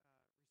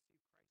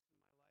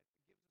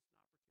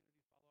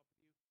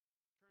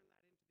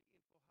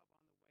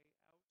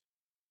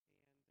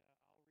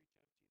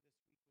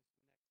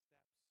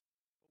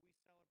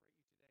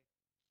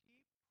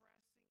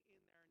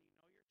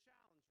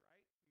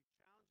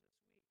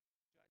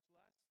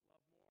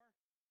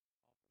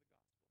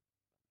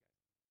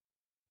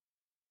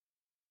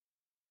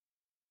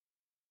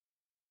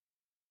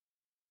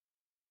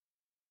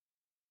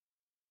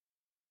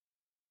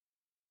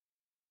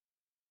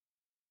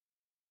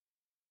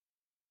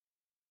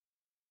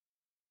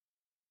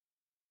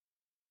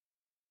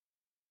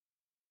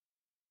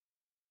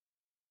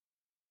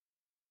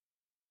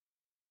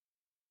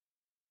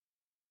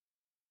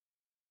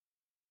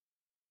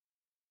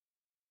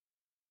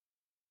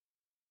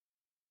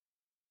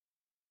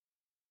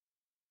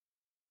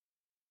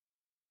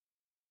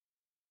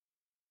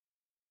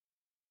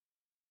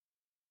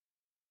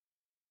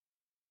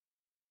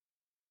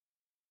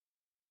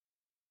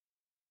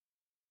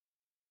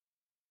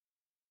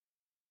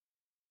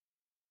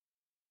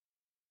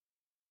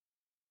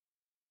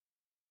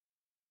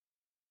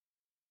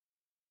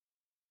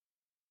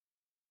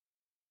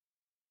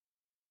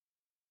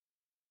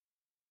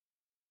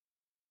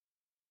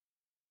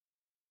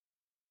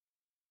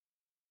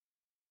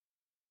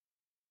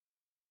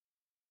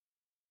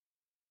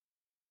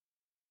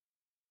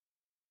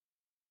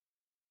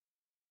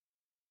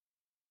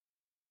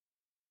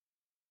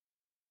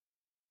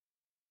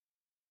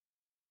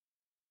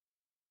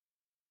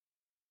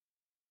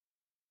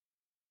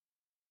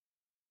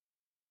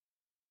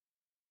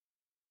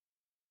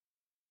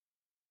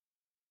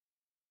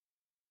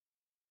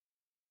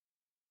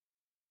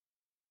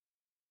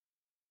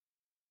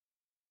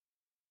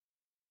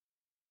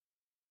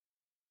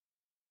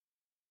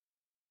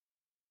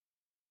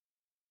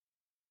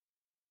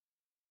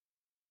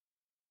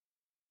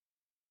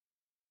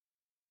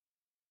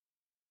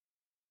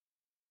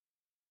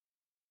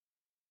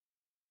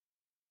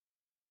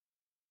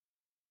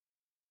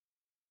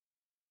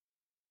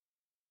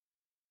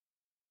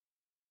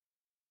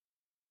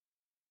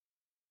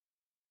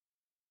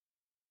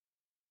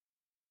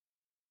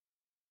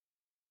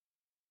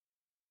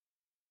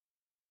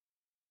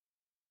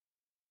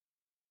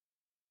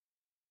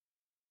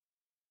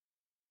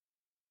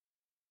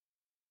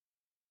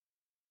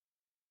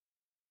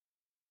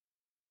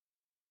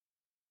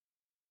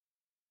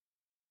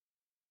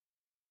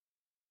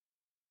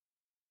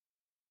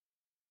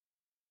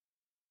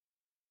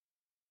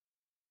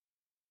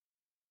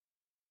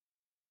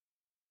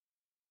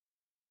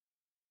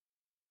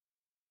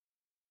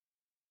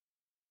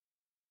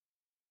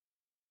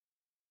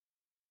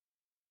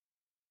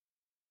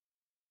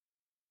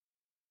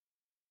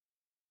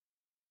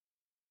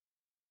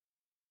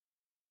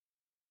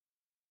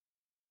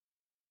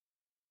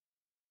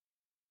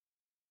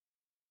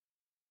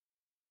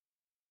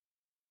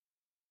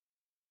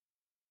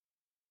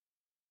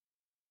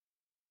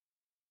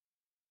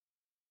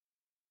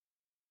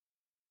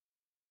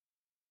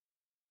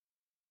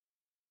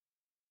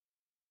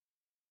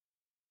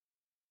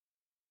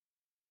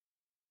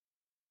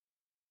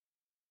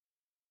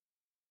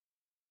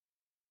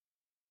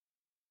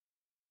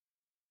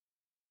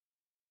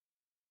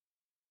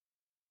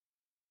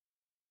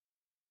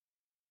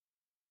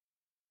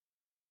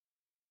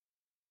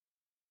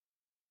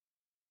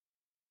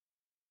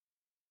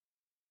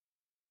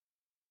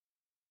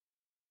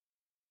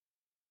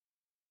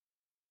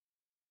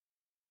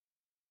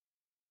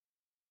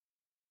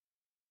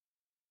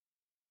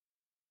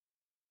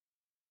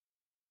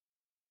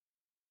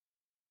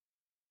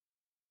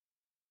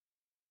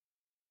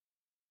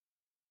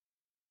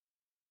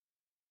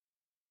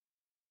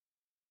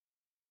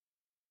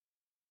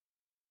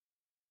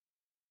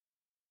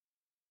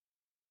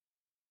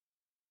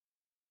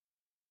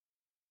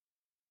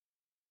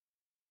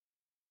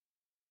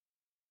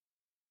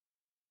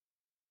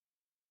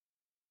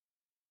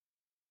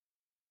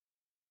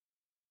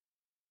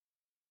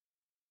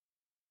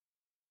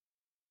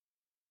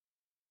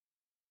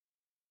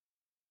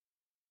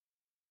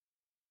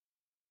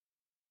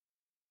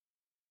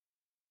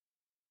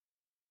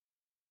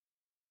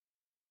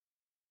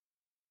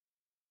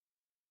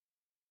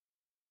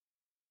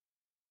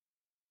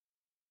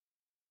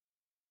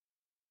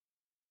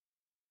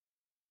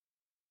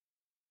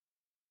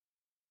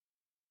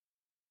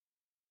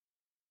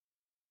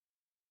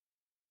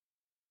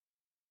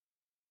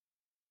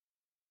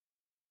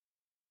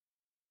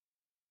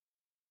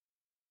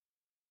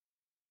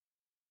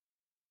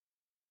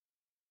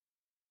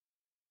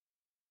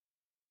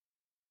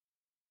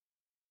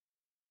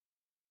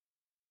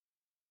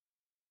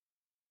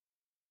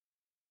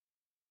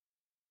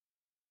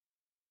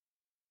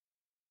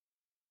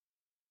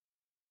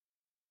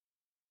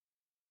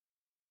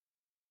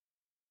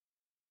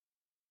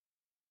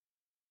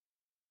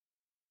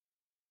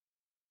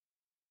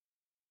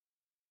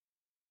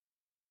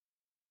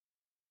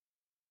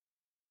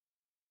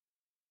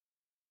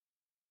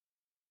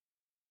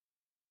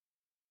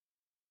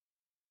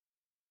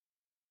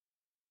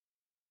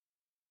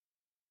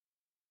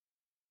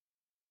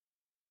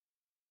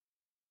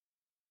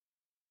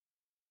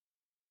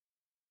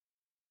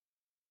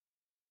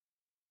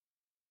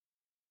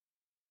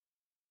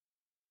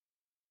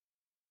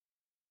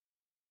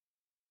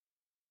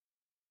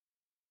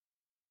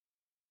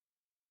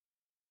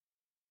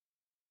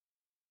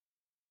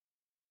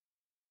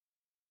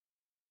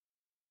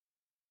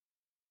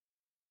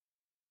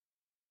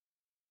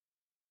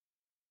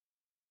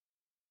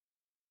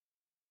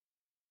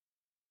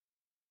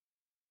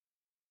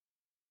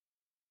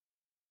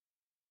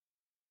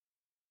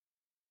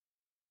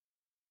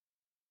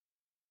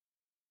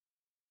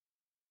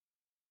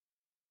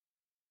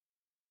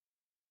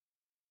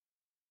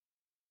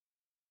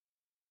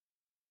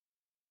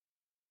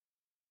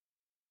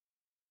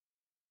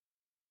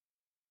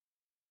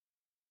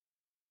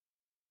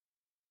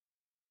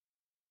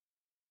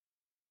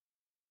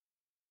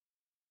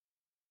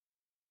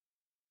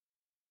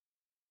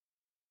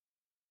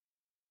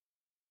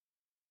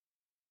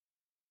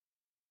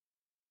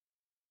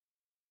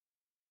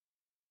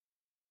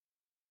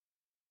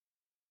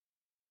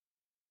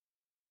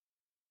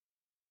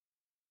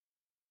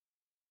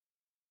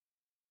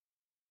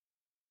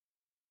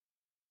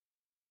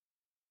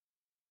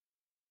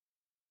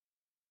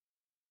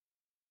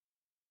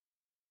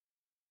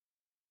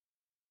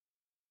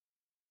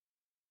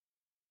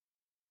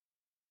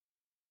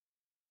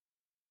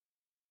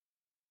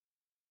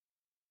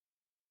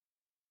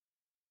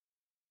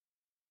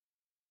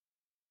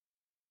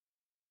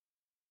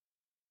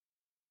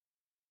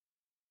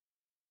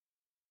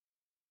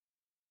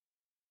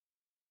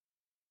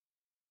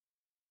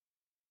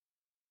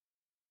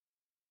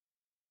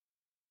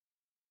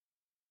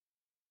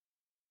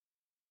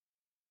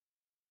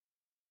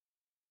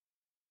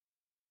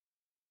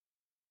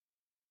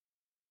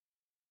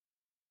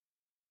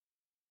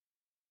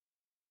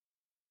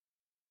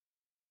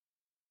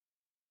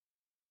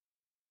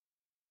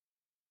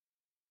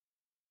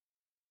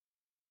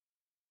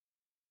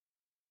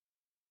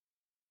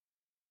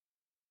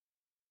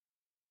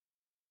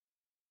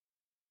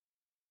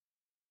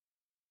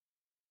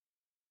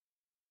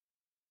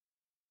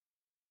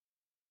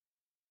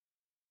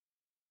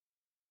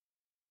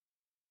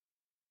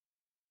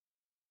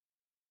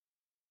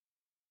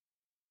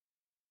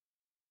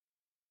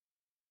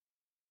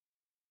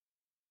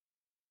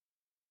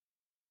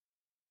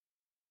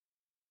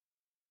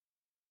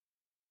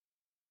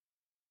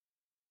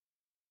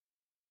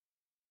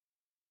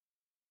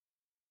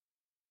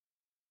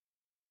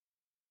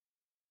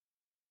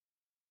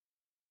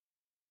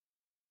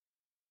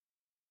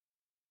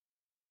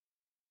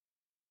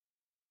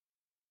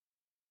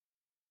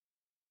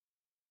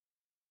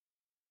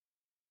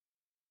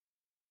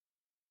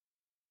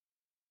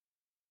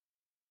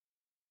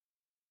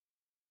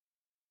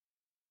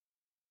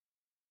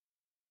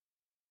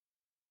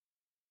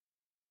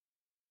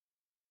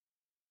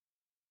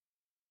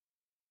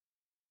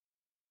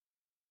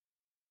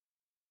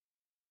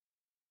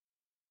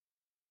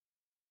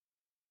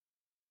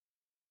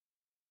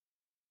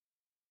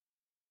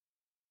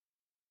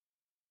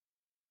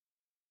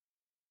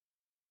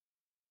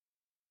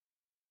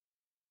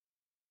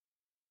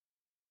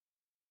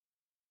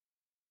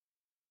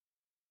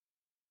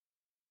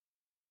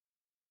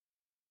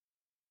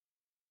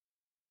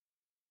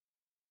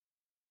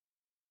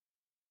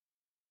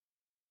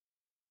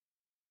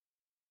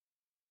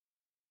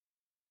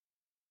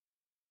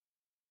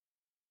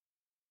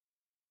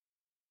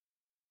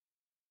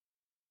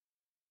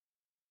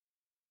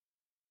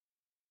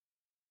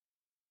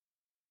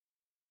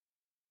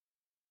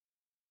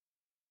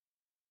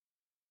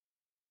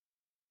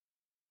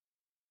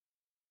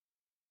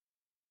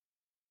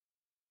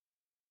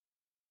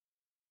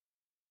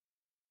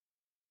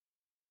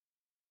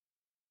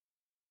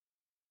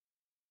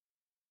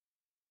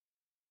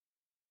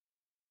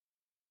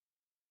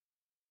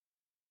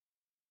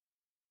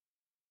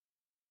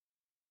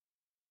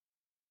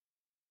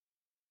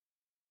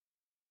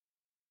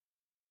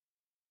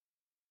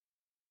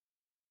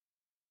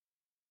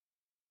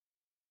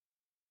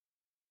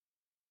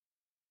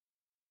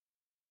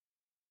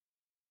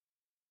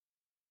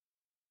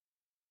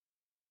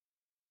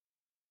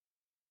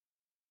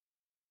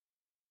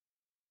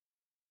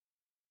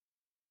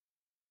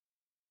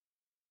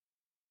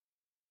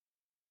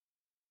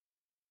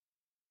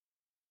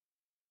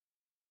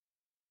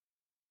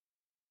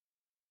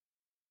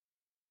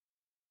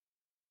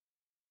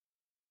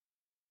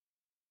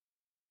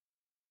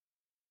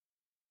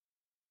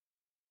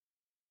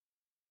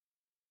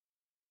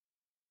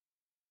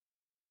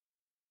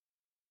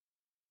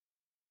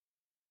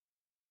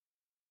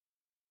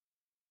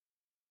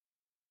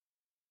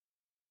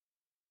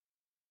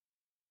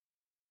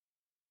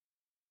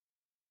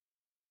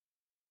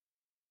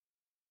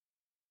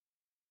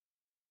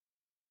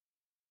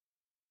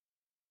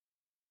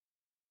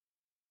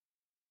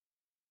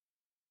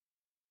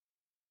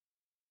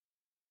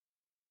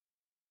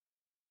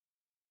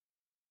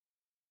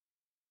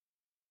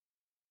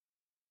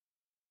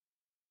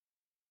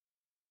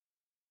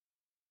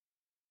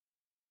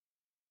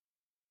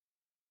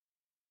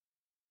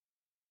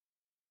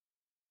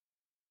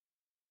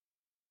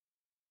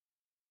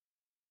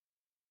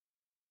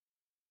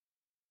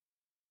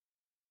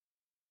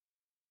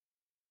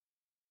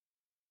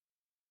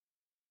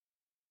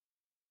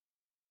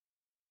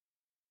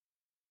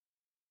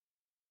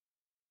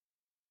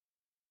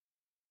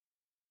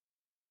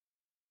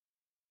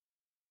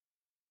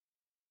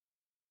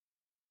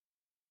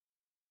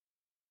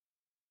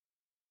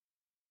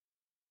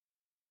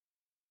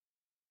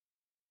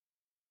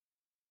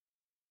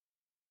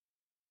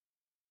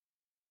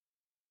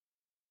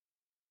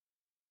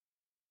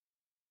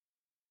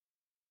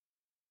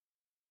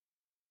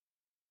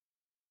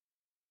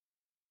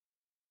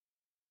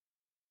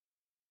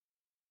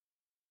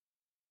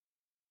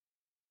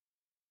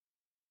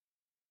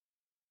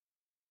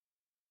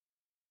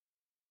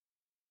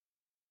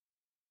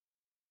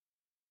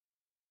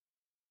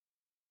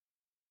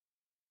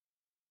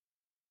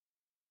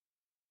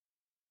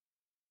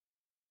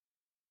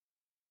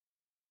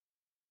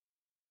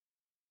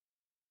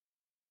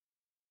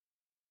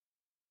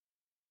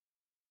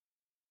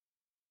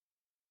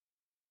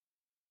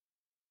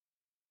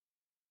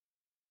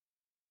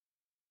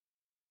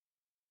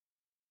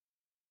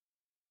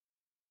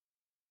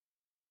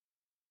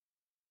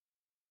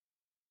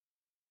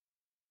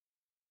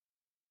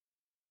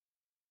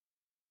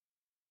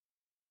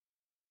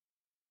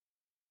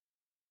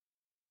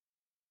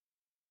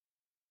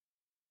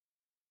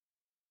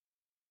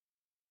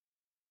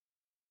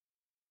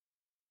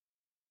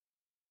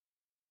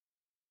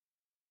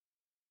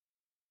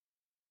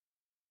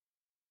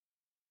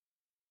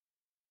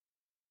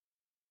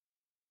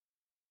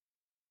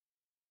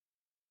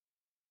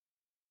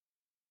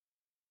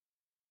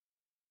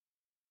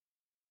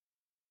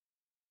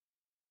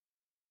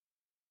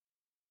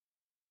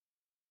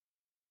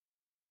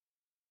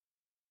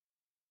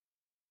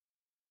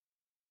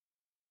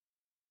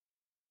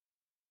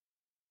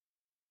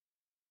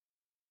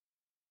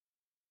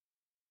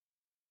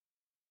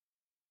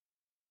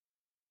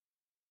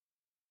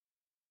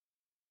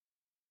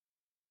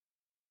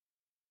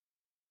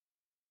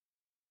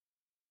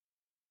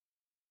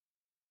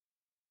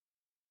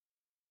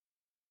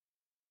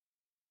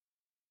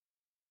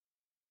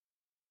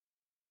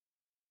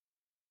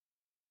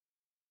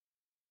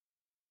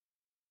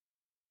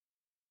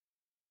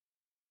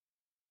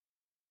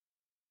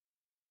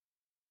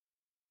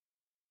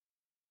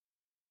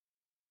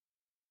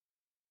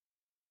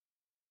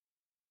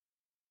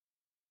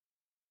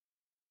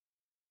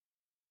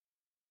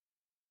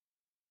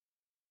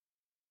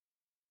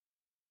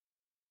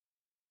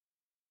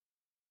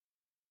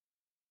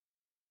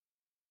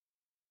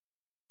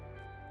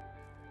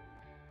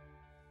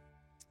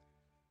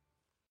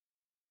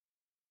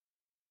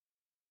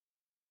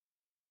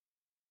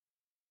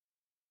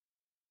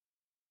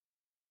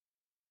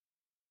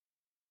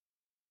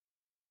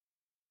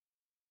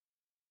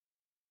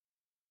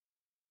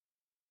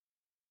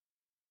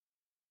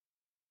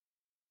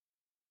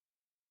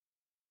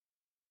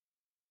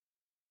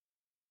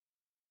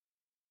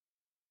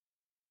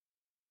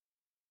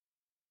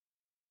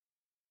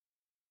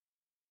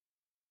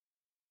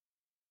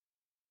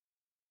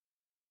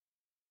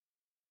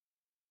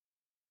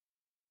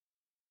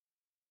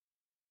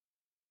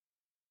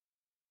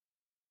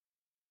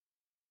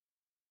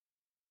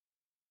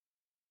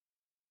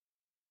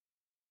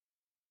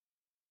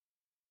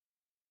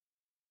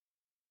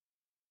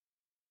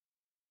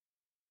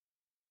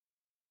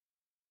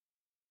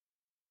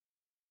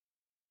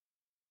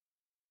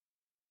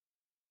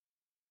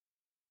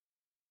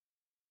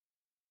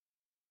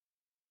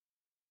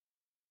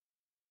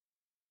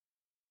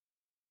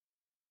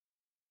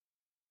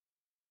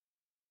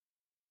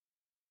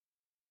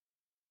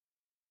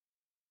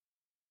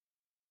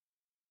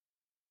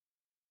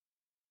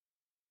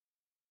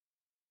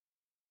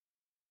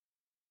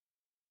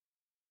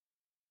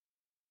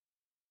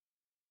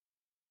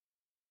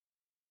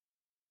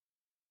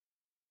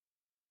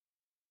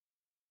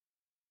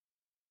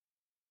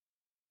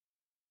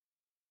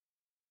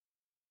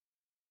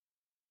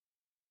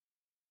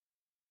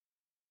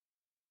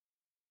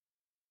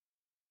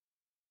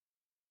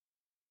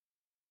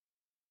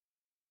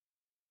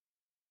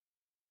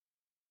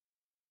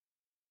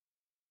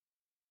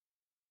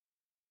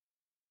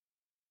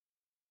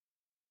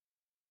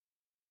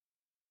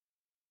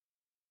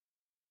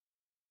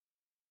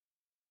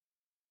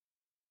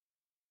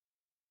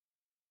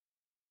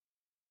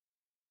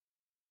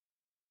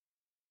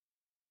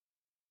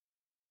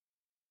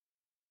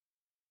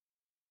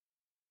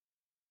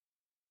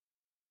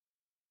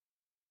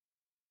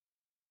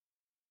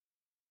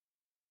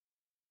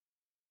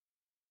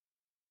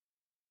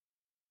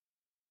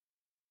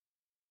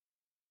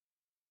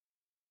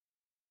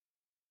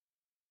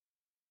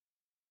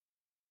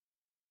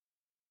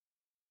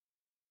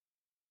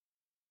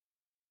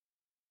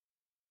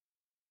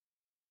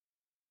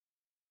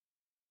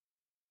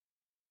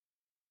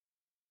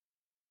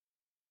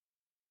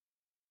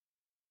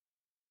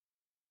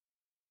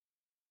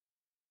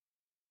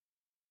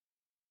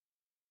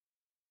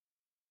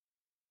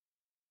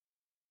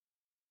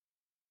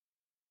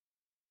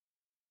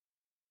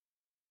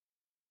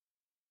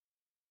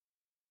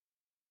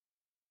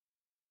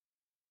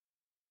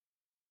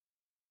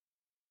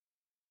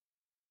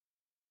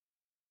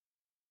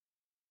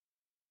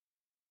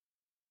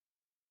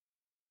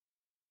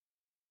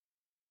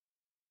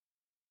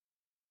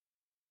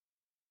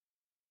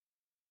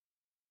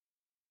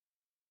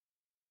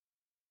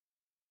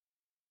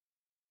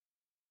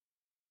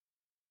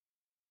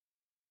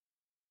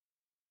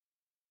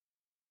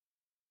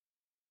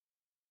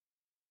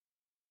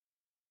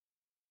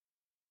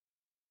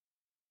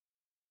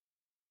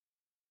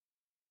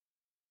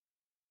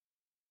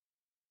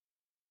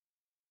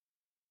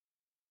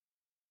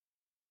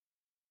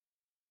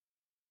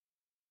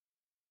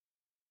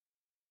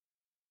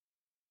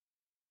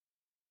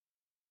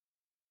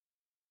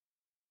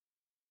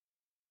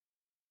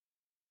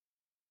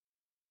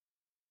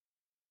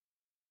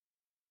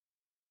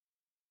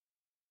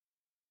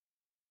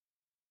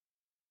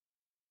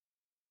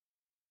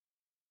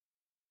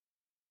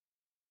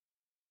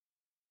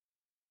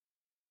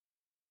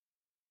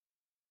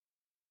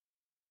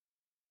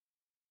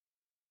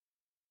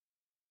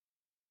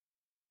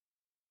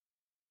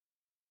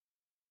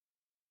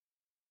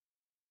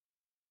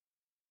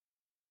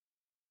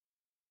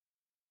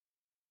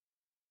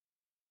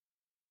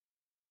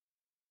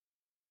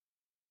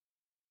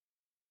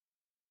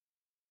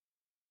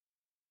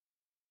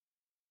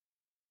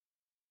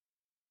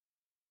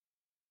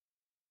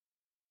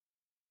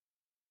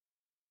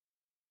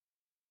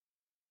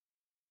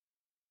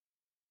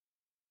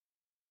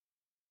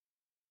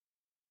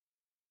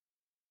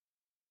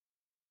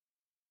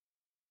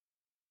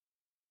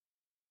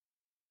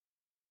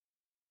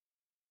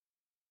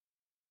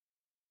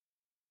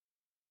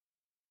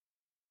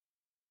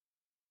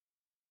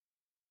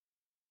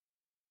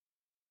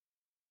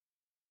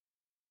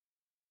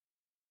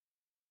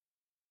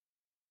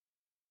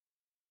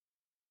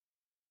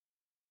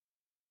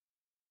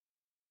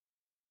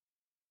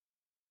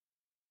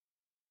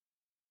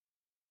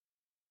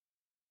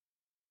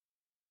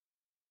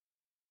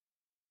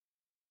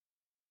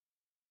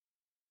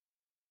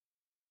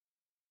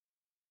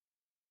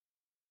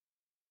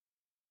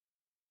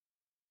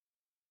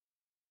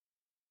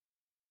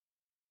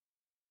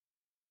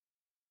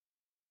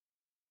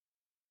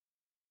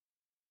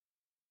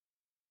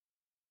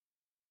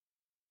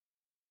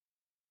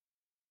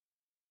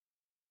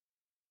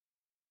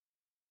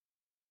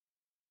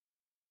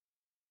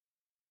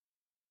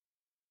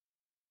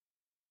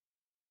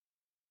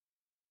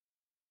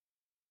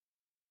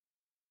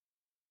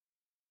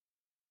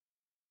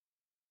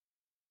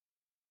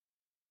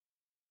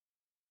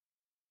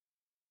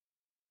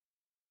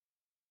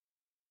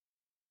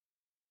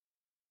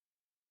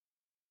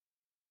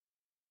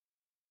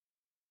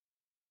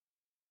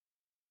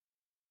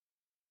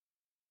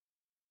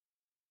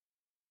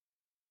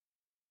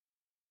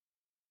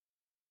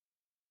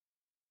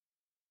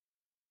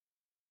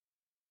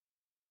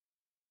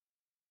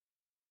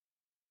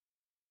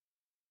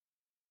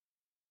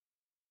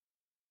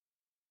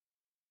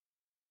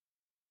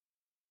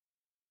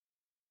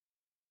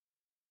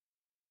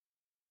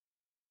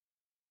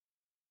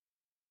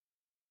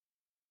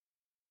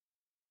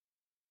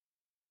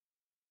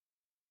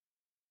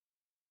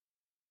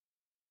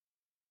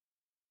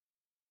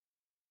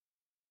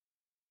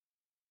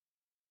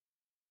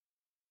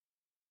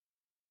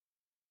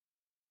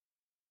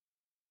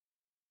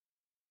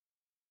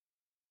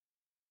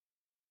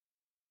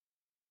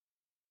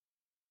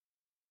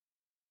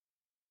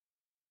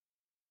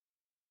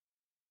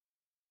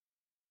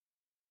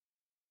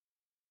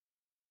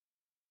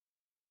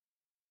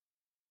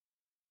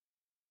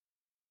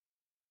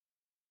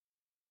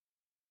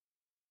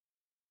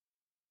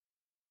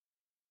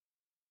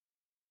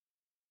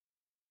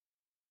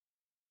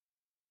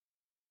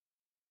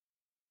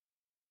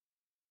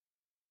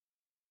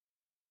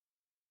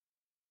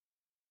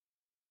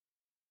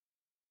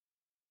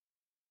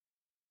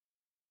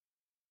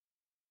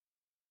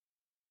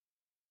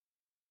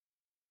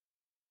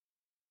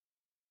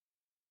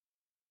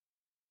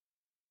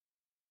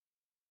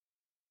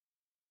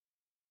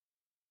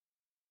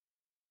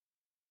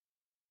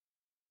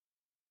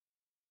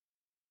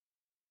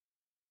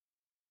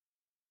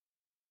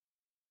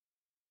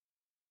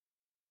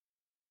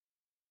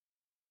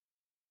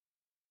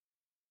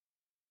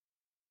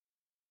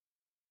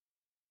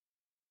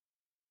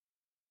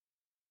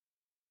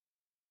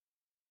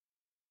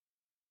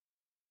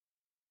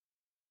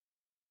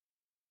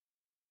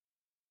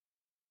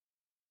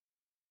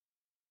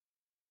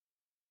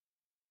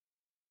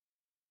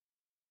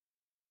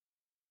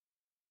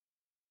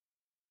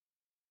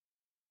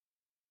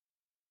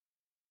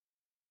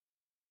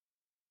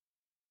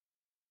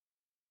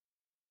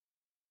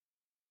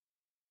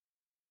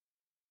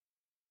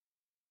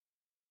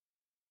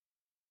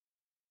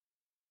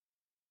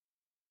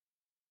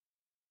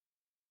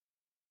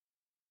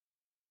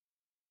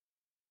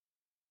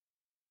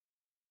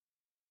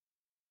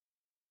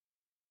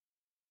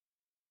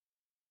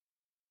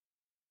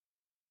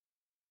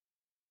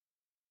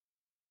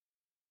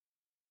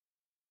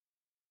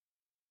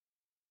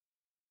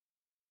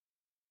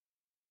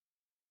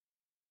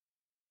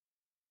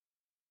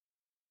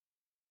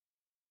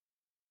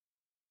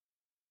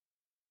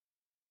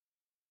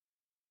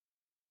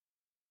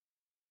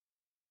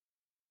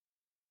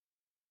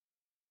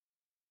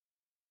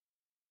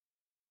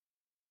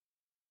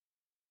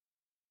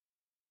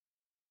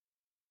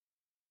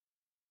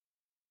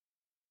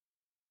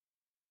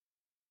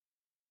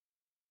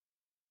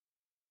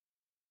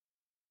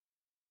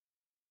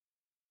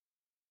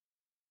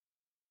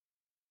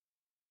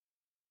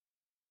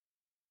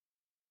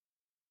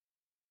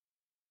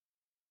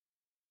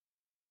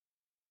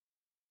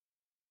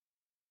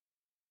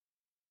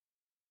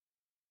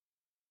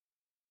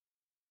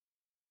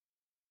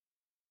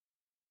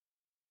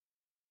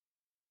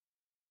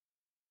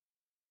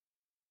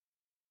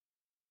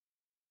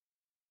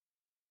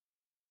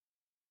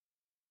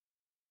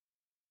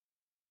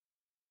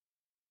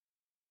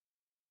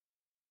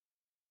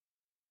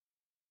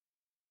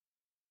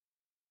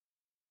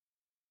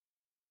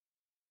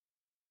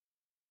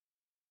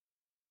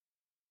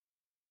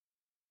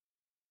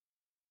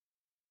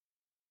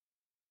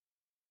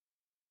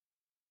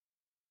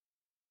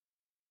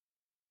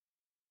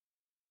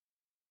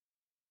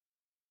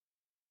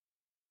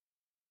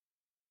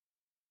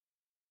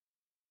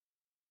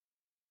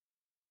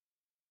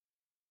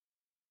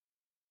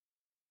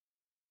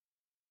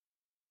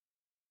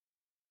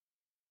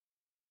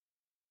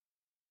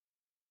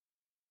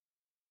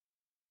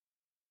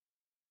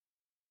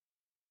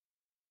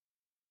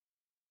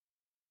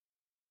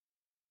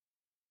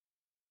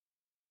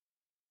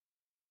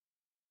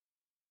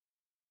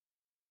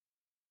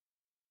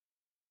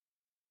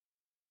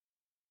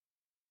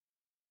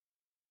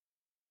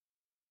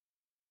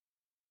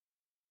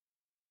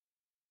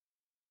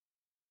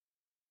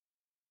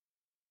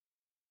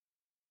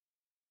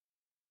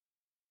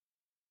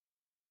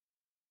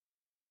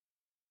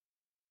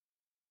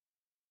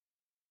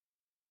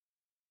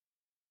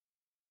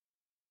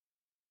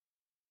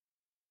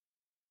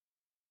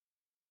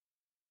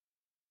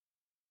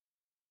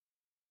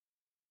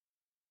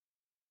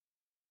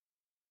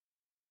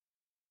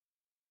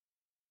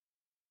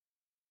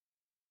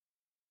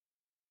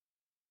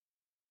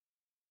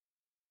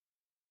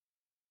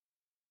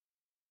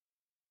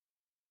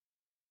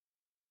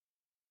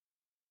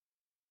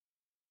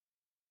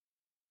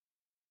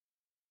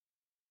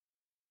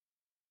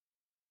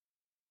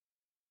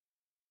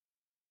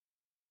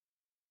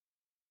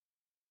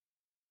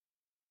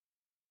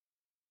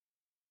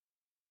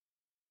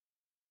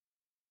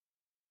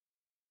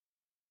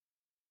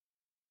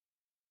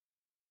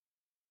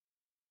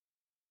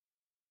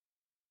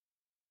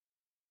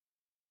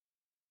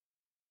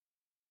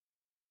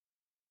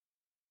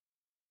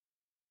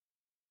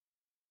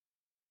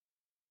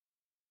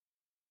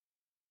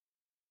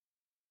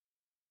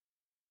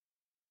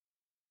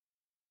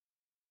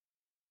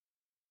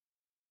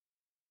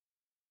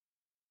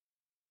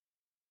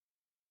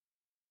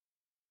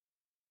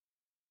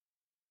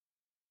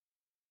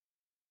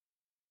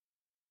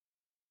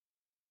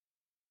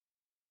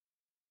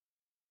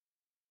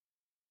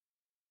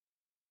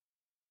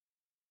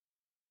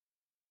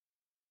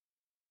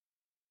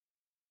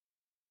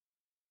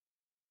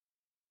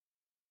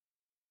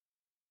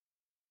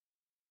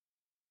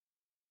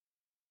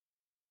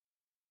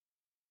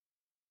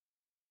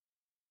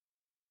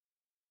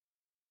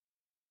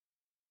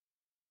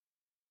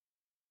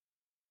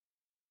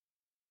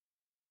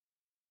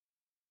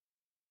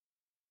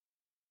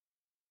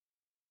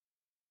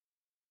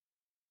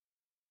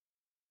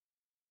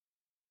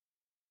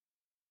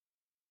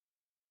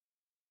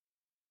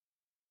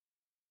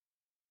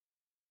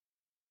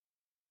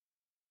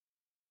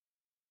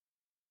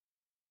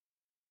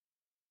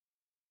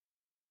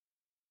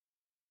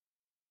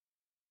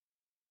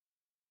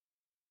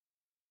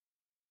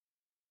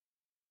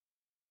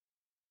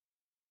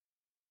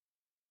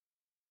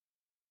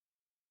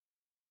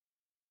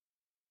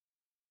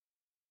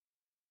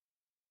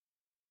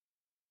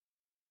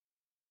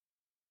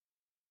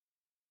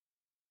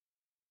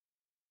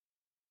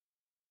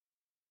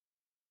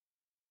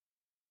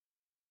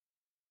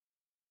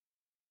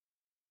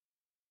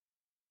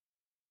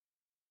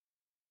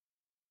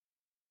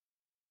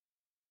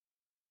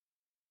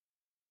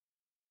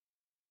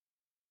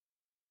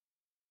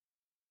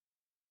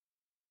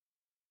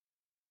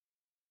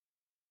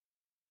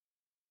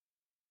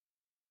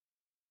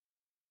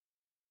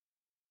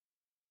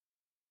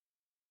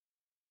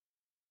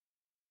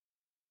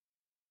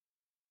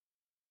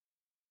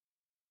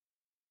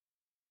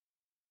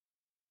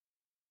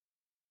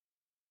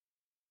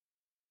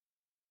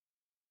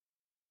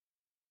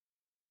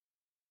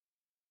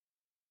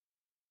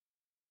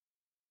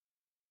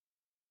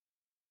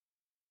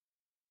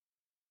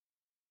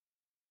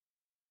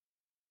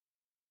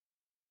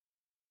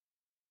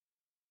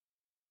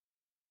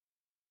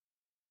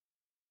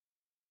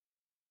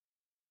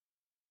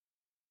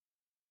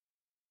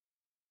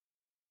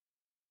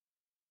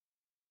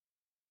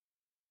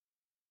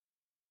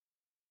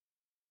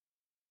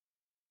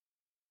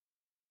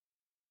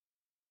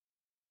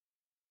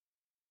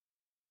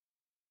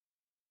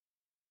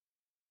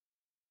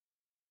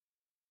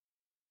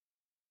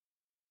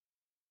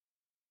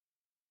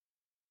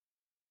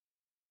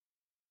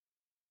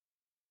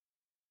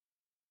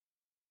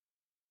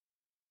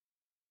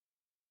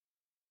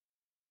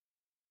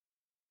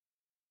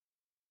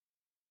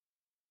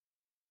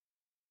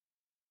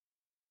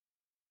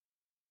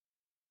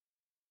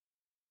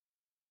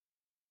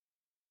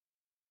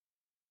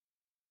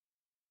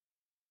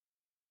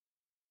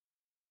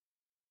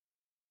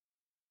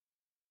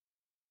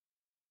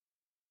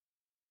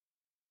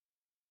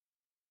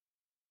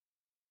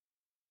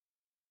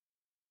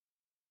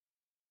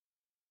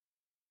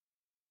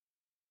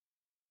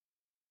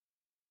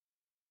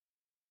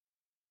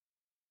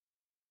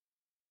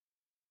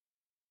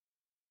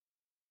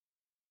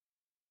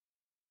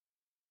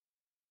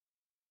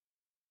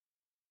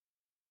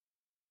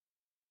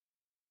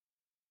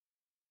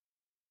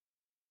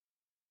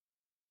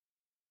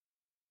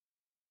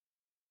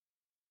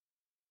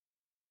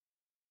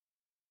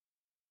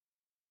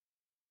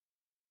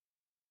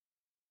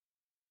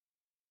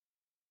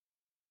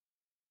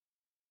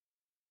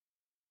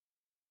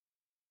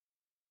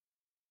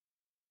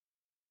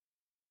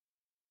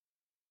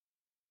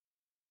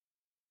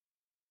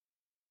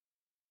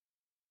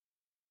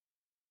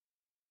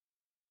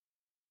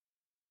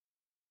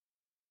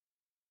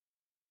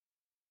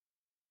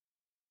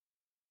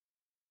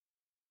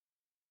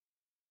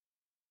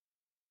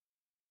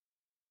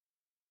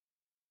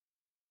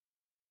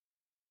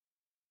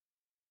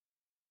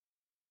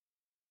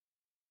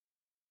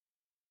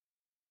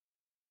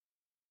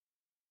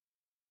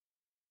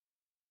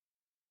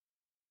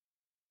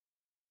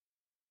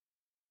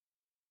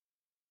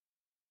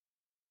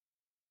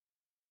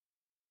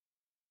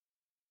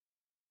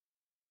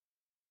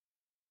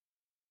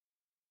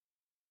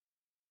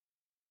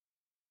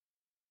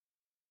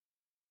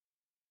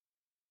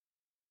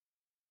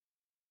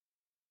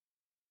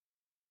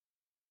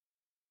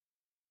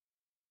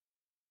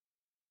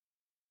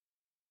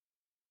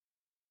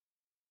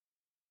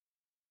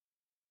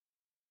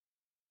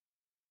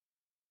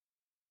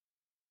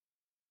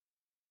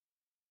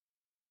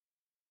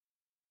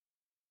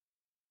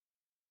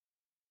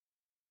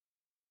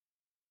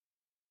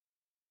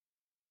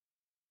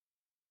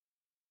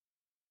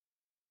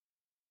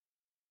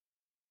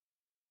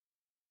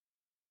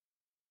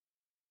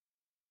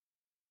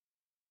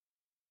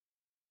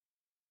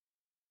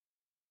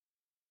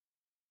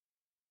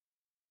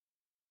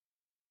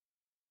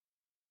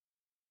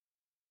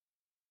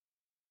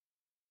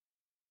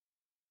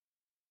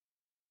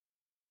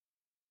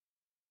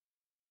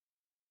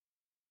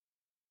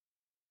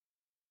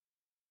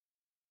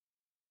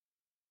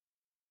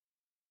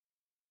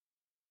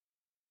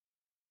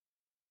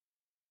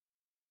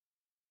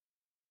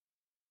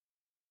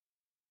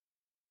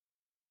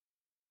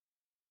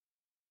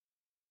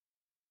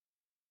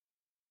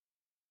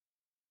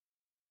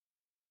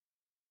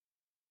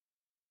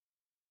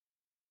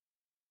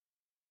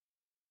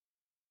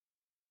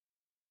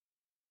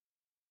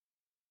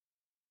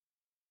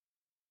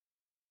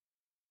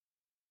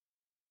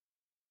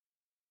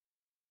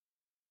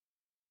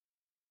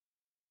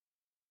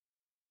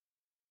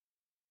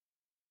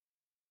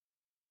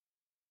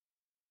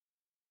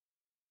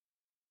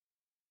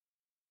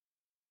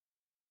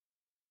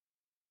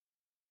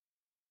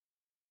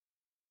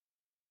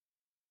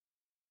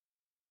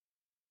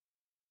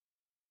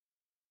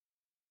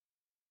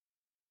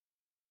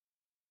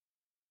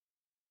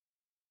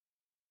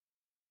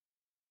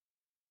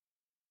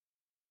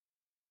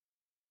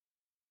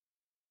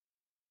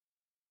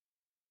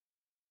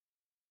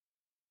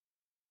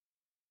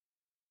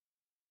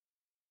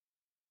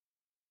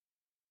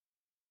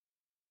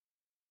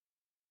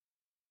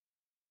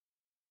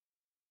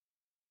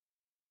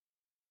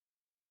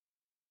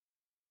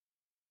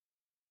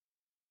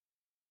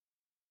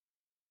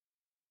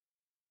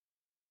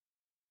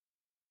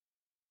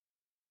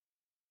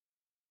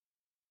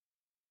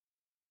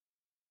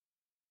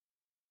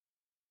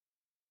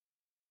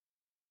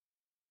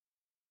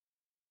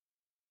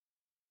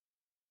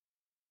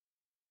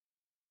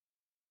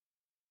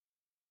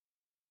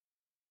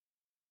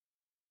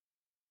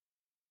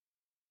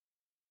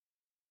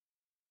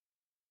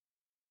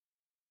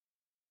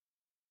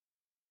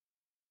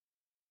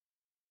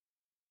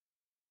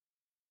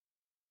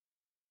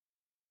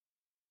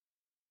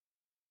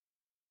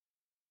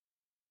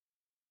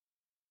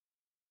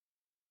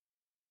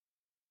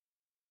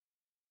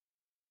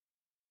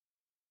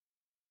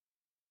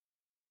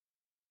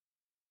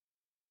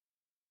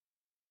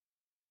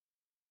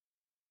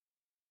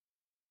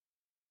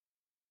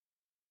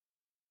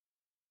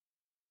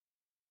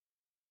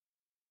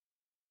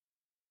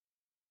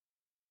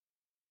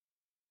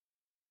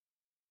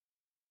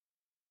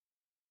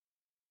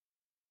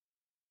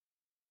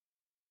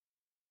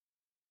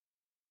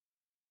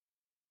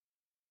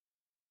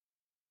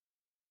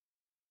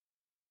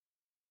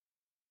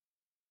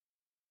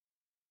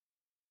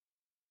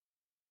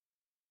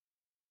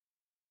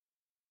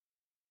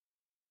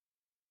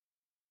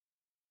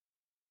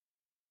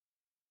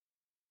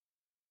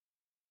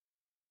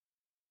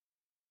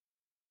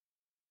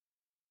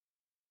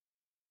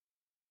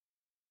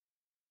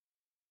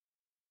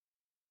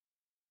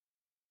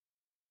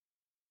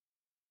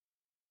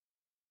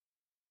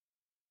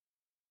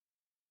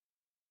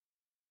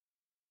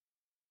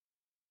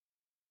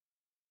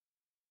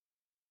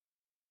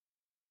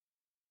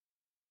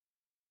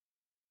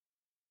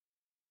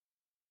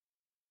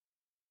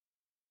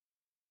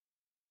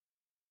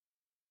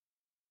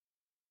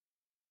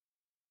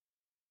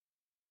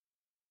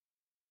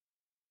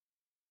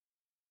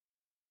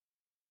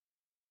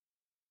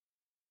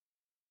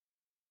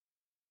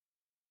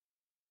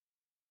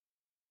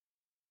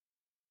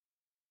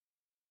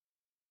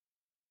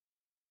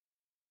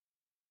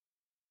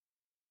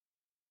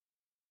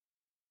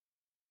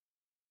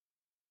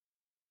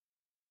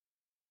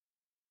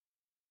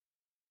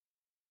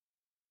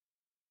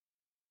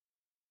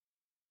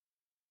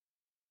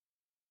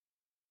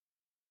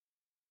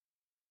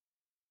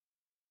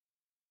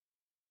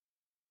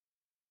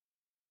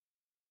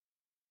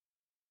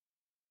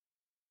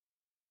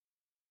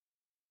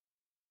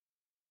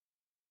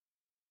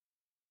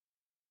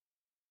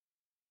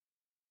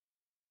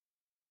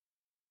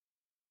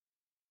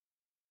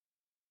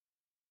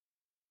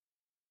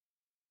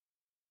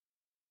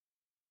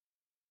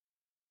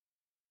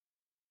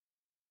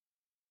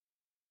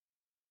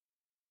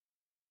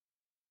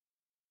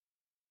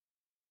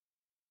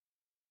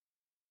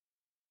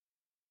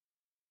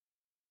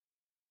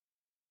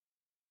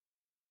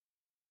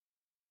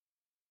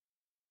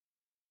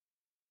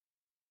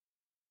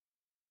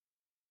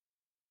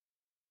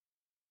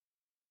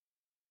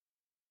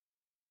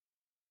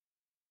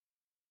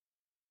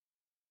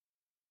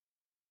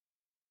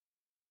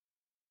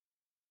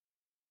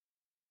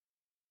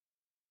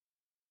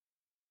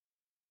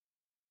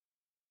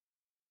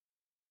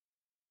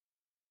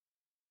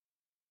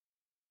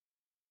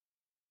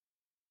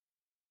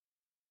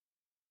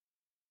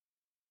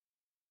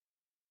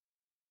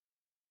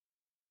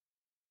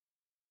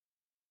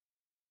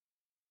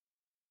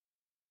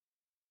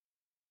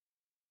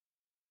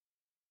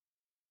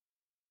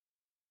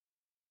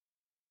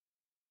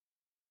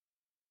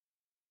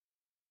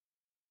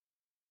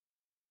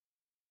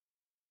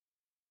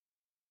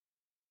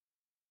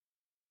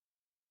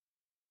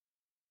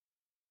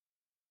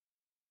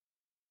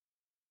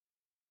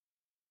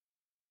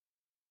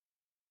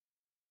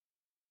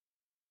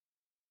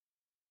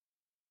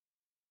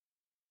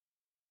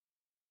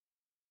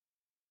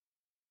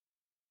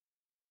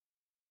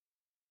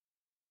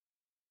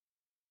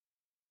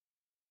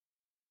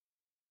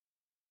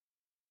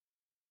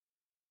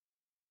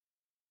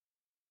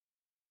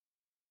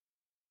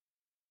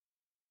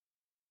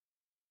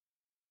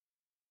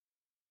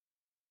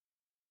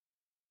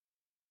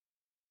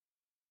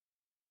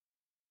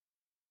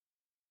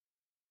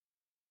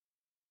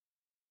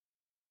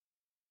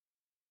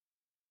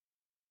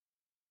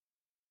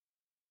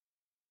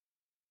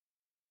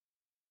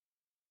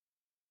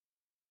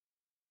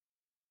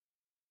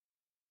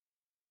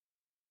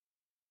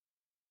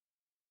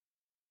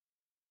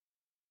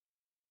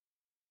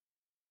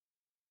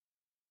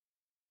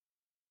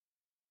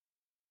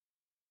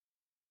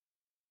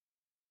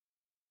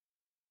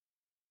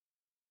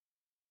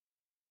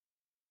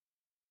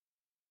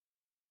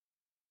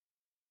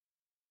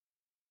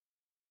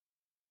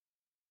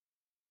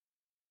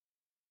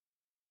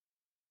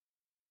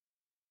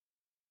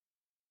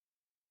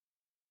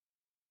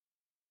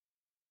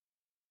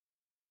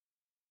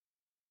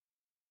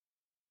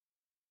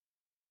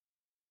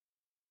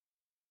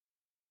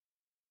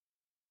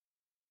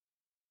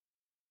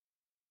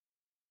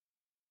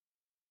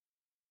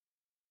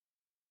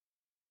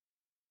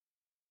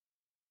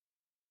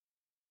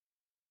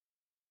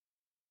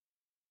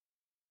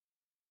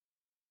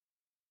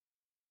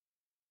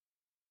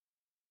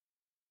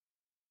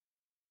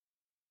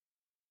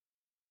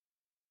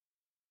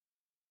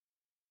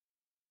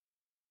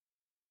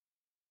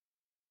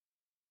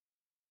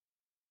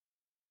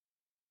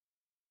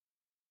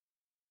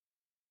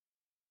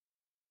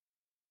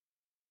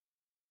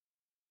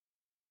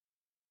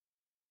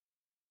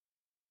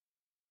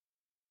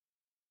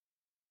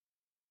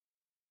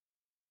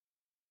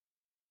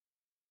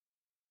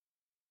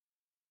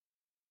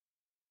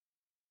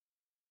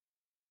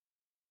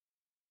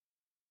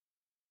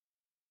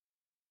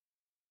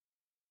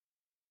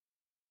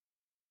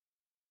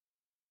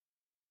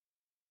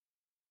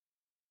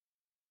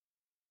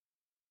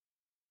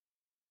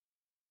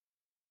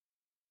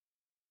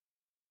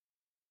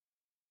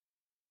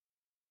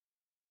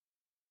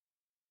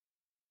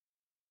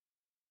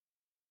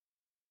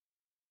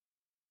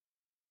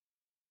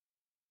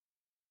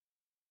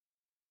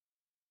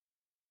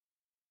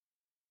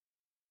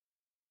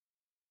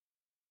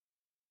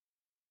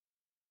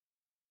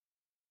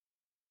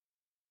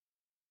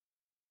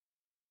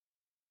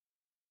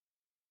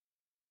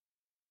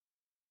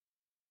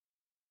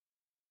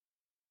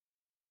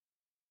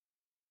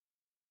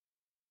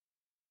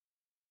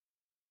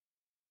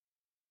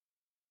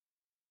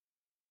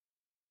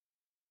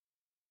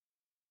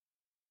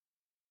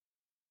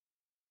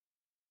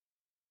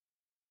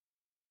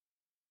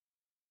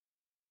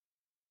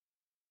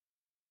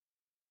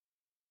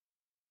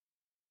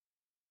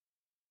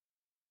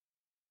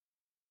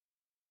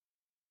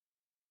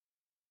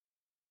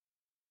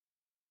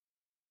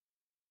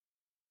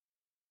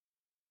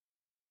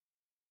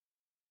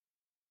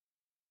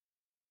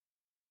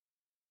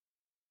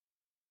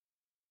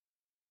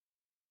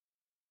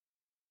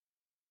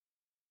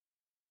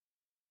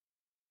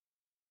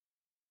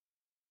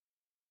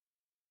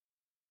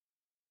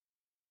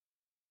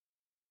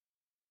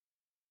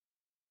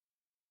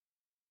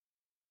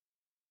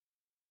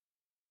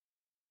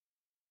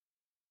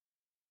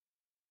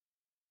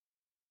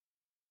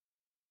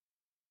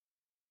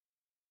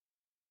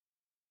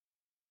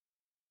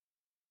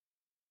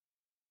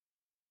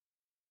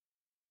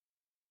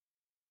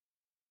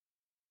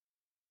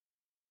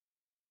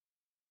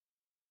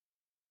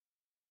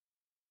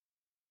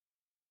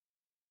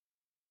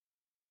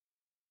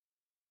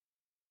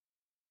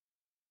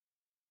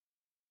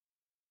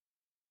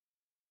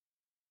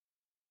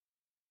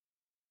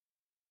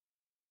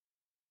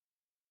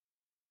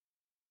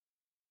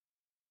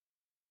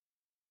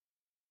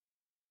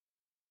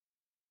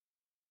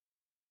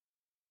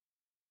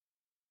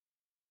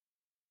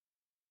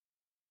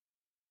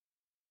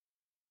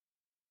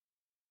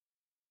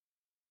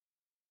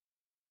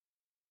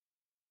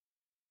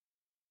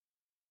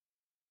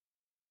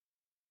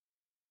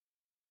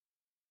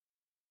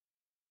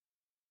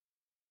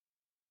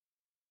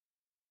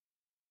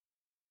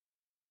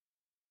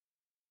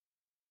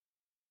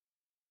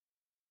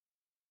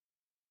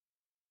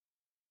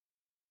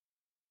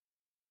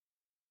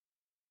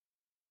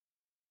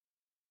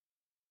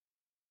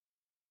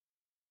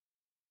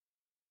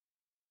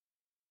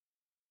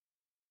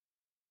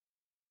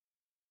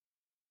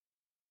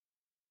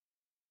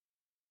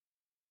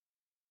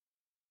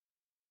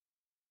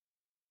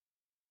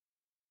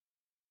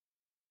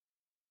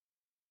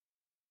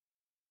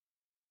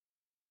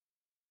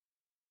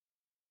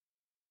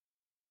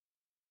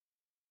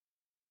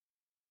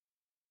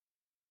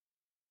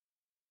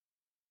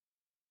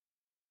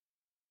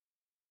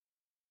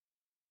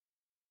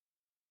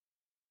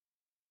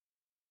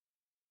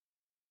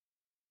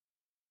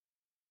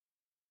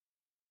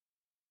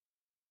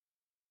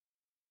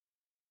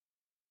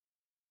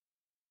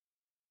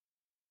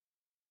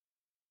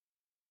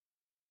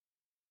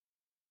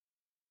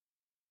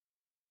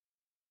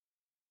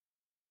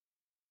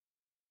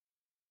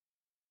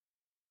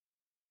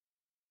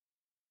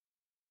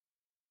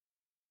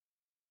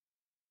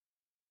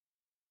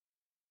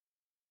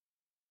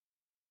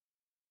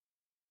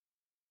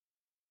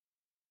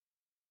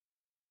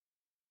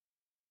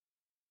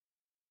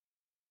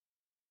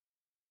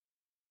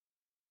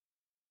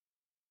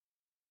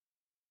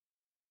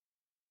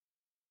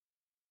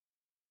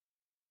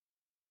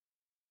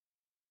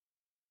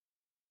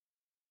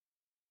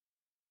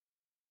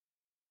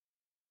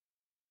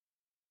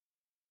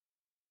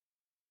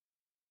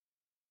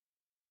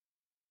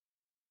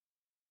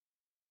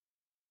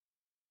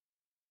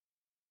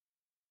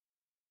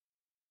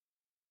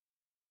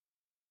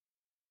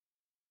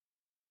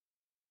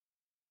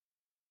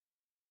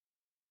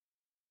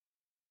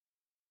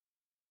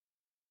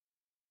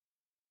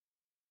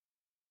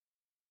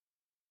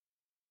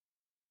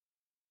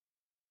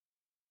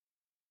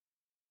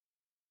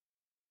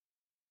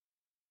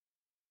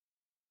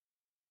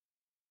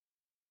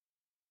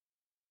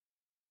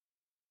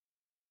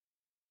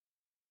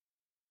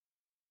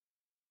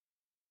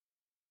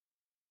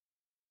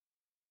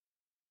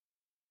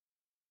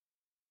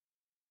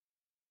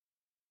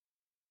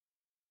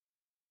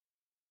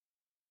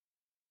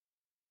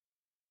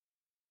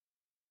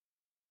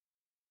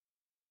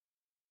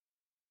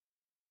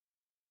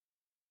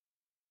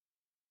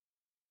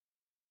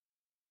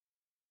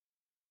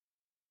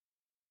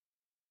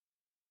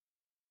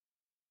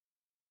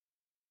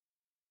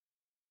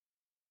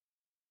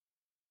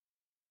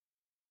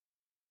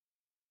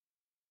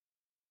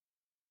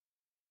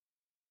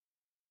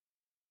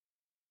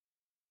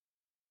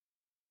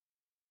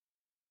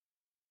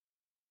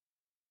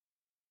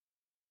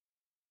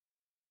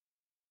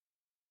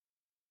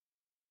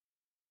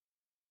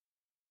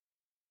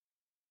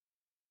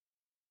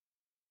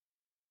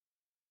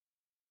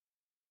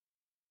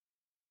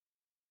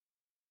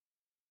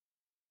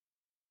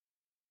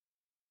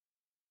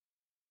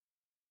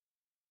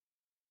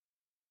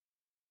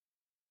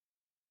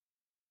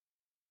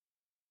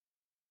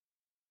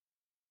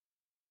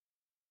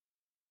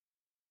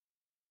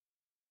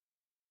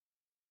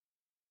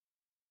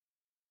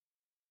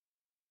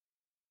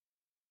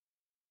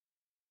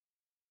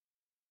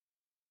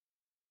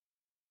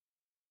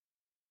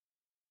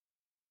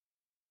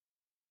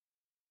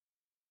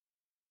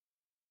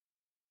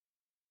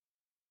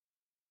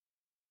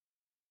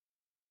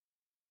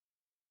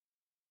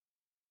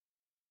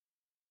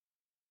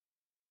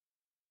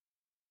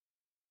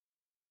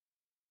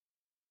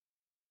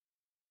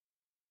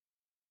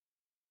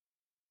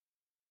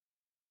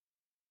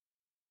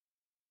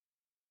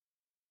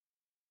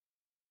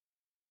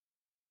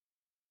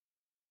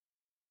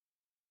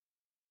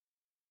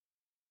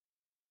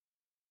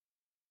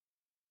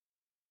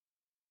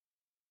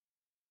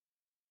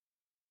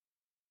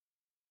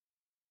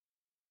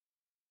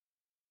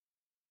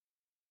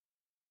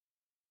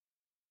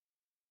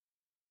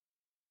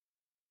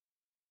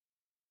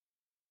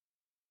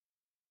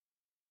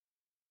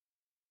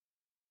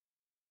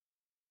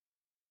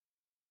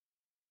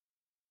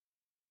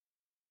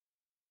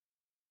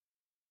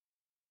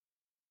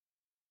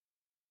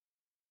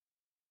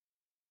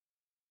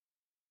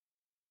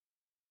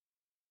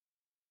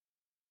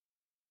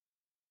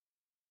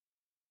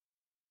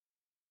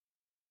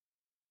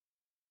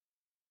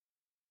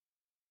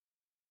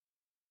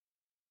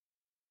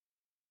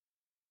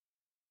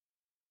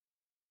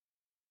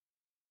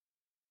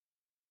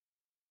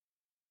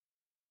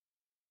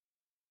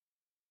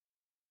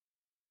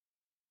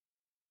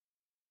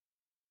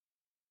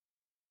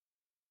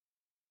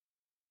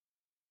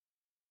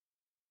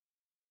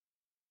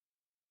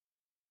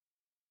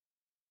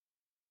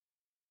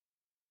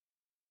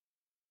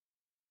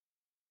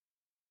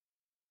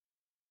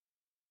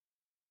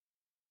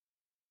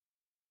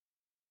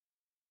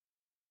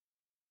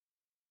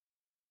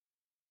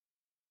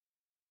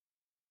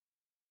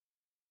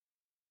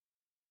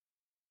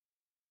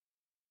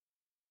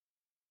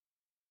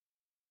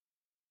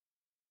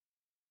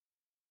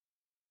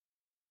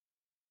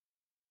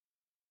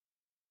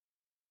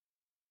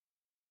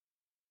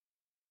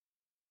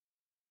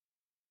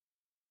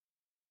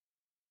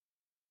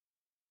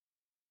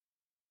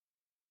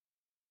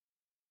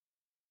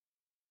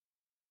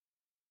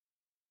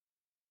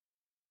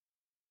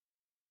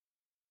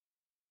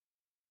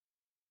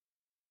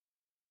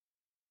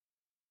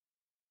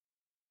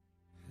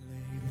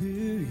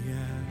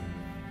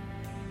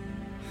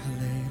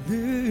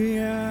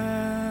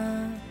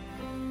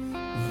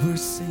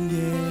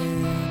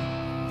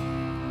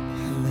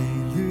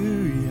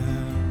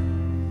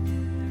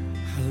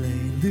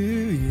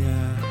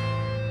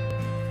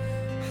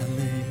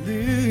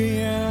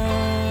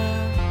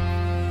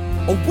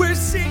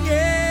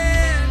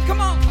singing.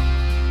 Come on.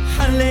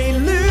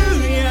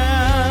 Hallelujah.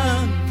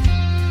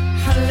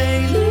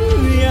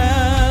 Hallelujah.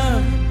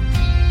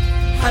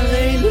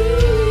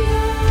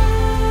 Hallelujah.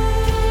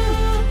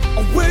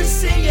 We're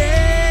singing.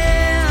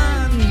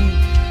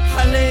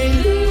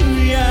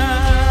 Hallelujah.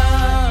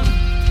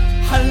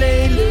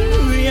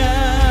 Hallelujah.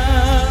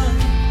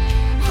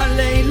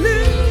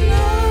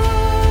 Hallelujah.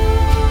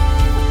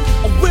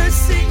 We're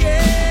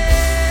singing.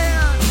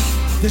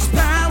 There's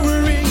power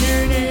in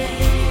your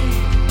name,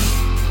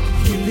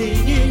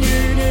 healing in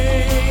your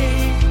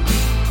name,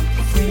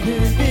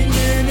 freedom in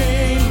your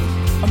name,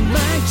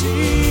 my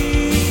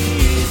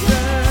Jesus.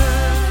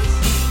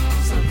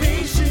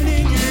 Salvation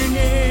in your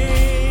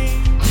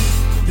name,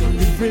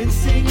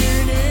 deliverance in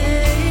your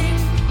name,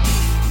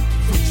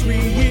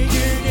 victory in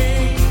your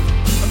name,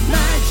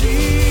 my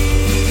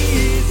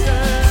Jesus.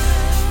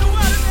 No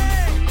other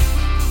name,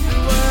 no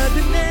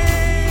other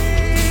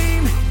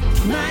name,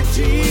 my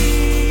Jesus.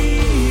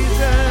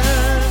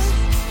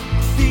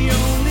 The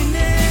only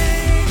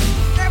name,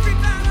 every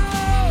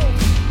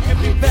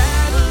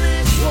battle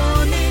is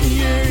won in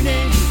your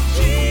name,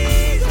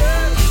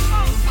 Jesus.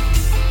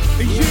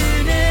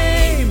 Your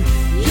name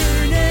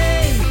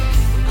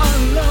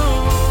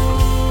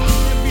alone.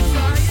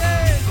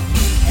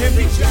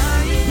 Every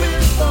giant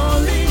will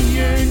fall in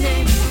your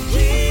name,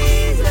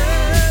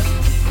 Jesus.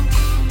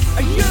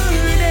 Your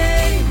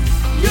name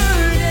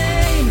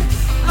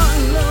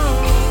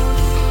alone.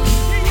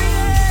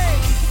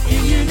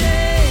 In your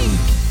name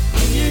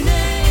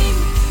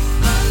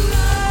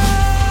alone.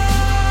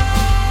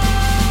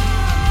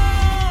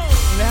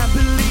 And I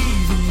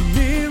believe in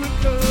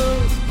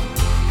miracles.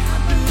 I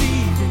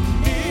believe in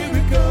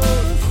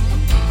miracles.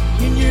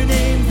 In your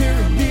name there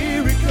are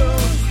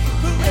miracles.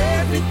 For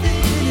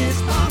everything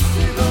is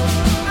possible.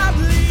 I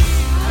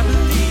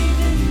believe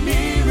in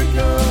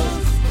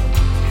miracles.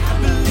 I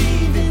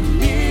believe in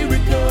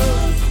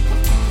miracles.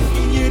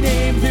 In your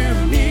name there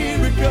are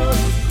miracles.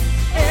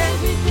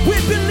 We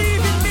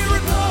believe in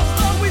miracles.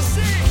 Oh, we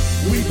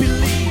sing. We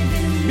believe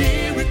in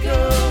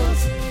miracles.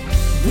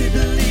 We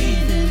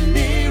believe in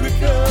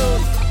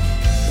miracles.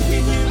 We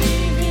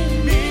believe in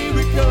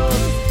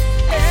miracles.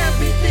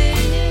 Everything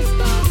is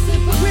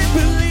possible. We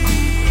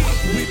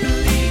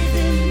believe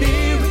in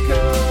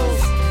miracles.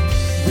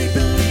 We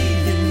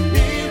believe in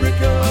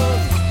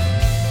miracles.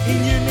 In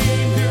your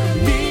name there are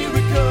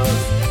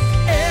miracles.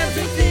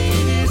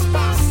 Everything is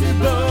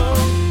possible.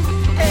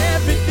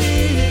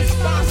 Everything is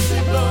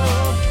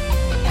possible.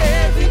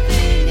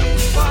 Everything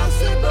is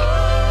possible.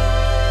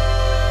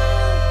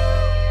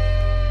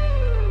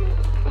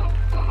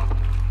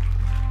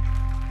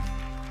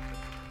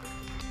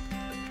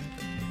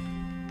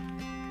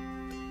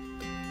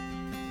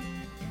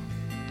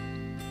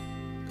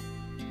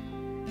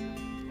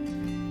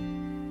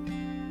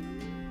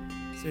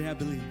 Say, I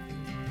believe. I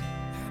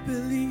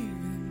believe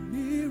in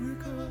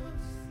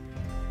miracles.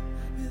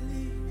 I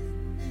believe in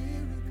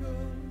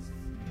miracles.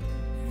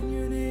 In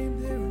your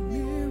name there are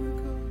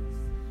miracles.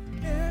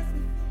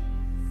 Everything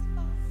is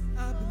possible.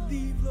 I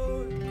believe,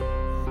 Lord. I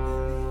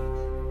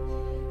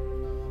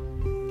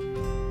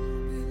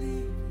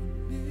believe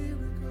in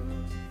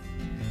miracles.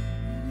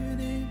 In your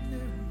name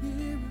there are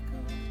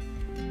miracles.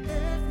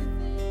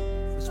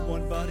 Everything. It's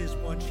one body, it's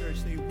one church.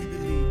 Say, we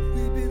believe.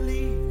 We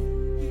believe.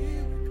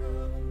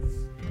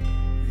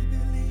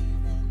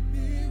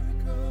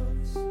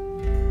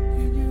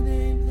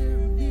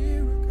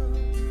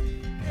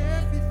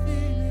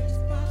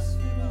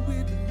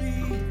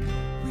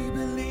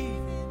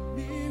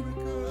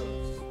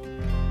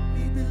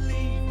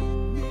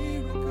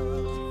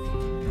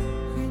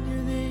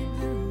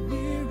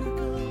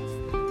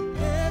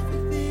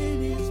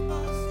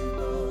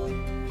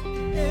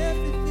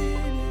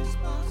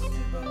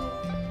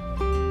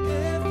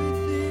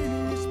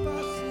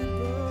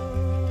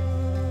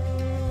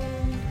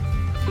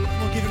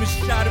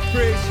 Shout of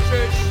praise,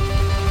 church.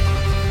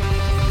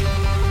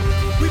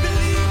 We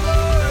believe,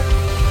 Lord.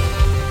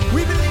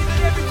 We believe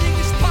that everything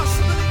is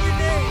possible in your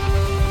name.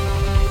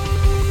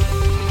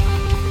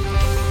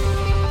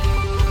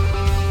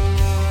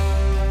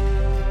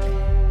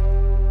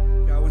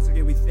 God, once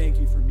again, we thank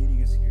you for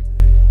meeting us here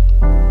today.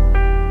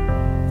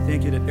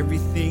 Thank you that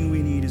everything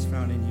we need is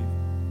found in you.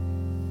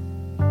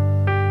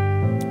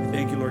 We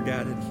thank you, Lord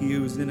God, that he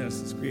who is in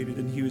us is greater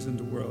than he who is in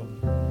the world.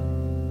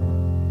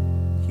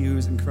 He who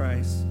is in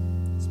Christ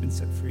has been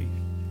set free.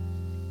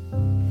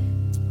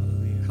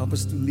 Hallelujah. Help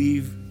us to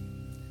live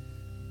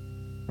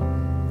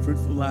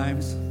fruitful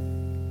lives,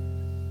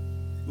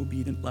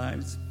 obedient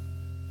lives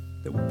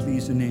that will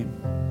please your name.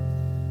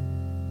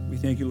 We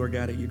thank you, Lord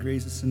God, that you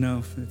grace us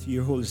enough that through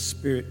your Holy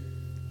Spirit,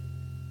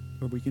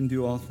 Lord, we can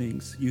do all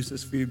things. Use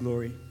us for your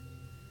glory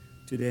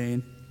today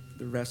and for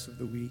the rest of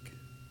the week.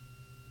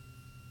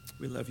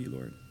 We love you,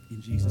 Lord.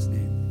 In Jesus'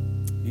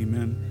 name,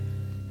 amen.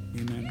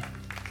 Amen.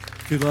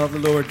 If you love the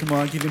Lord, come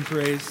on, give him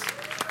praise.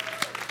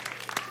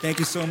 Thank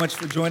you so much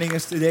for joining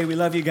us today. We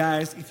love you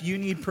guys. If you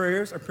need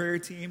prayers, our prayer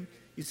team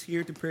is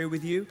here to pray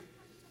with you.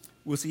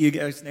 We'll see you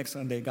guys next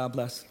Sunday. God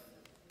bless.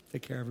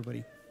 Take care,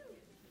 everybody.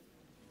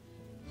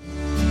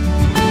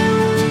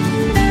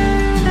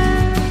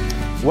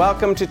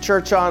 Welcome to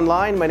Church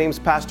Online. My name is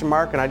Pastor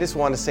Mark, and I just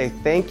want to say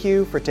thank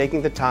you for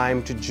taking the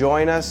time to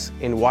join us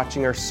in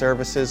watching our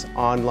services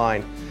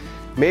online.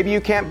 Maybe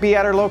you can't be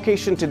at our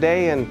location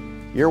today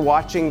and you're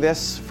watching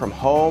this from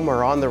home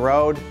or on the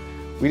road.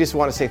 We just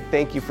want to say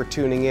thank you for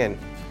tuning in.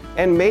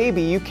 And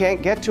maybe you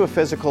can't get to a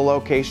physical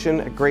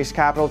location at Grace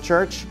Capital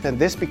Church, and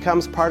this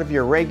becomes part of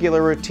your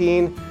regular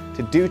routine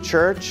to do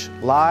church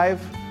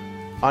live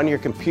on your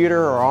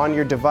computer or on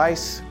your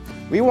device.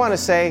 We want to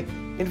say,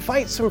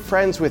 invite some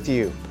friends with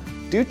you.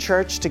 Do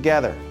church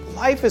together.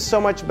 Life is so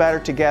much better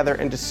together,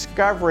 and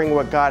discovering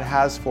what God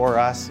has for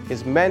us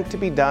is meant to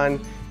be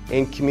done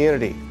in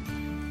community.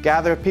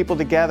 Gather people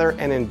together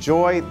and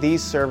enjoy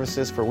these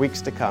services for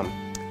weeks to come.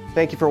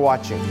 Thank you for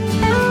watching.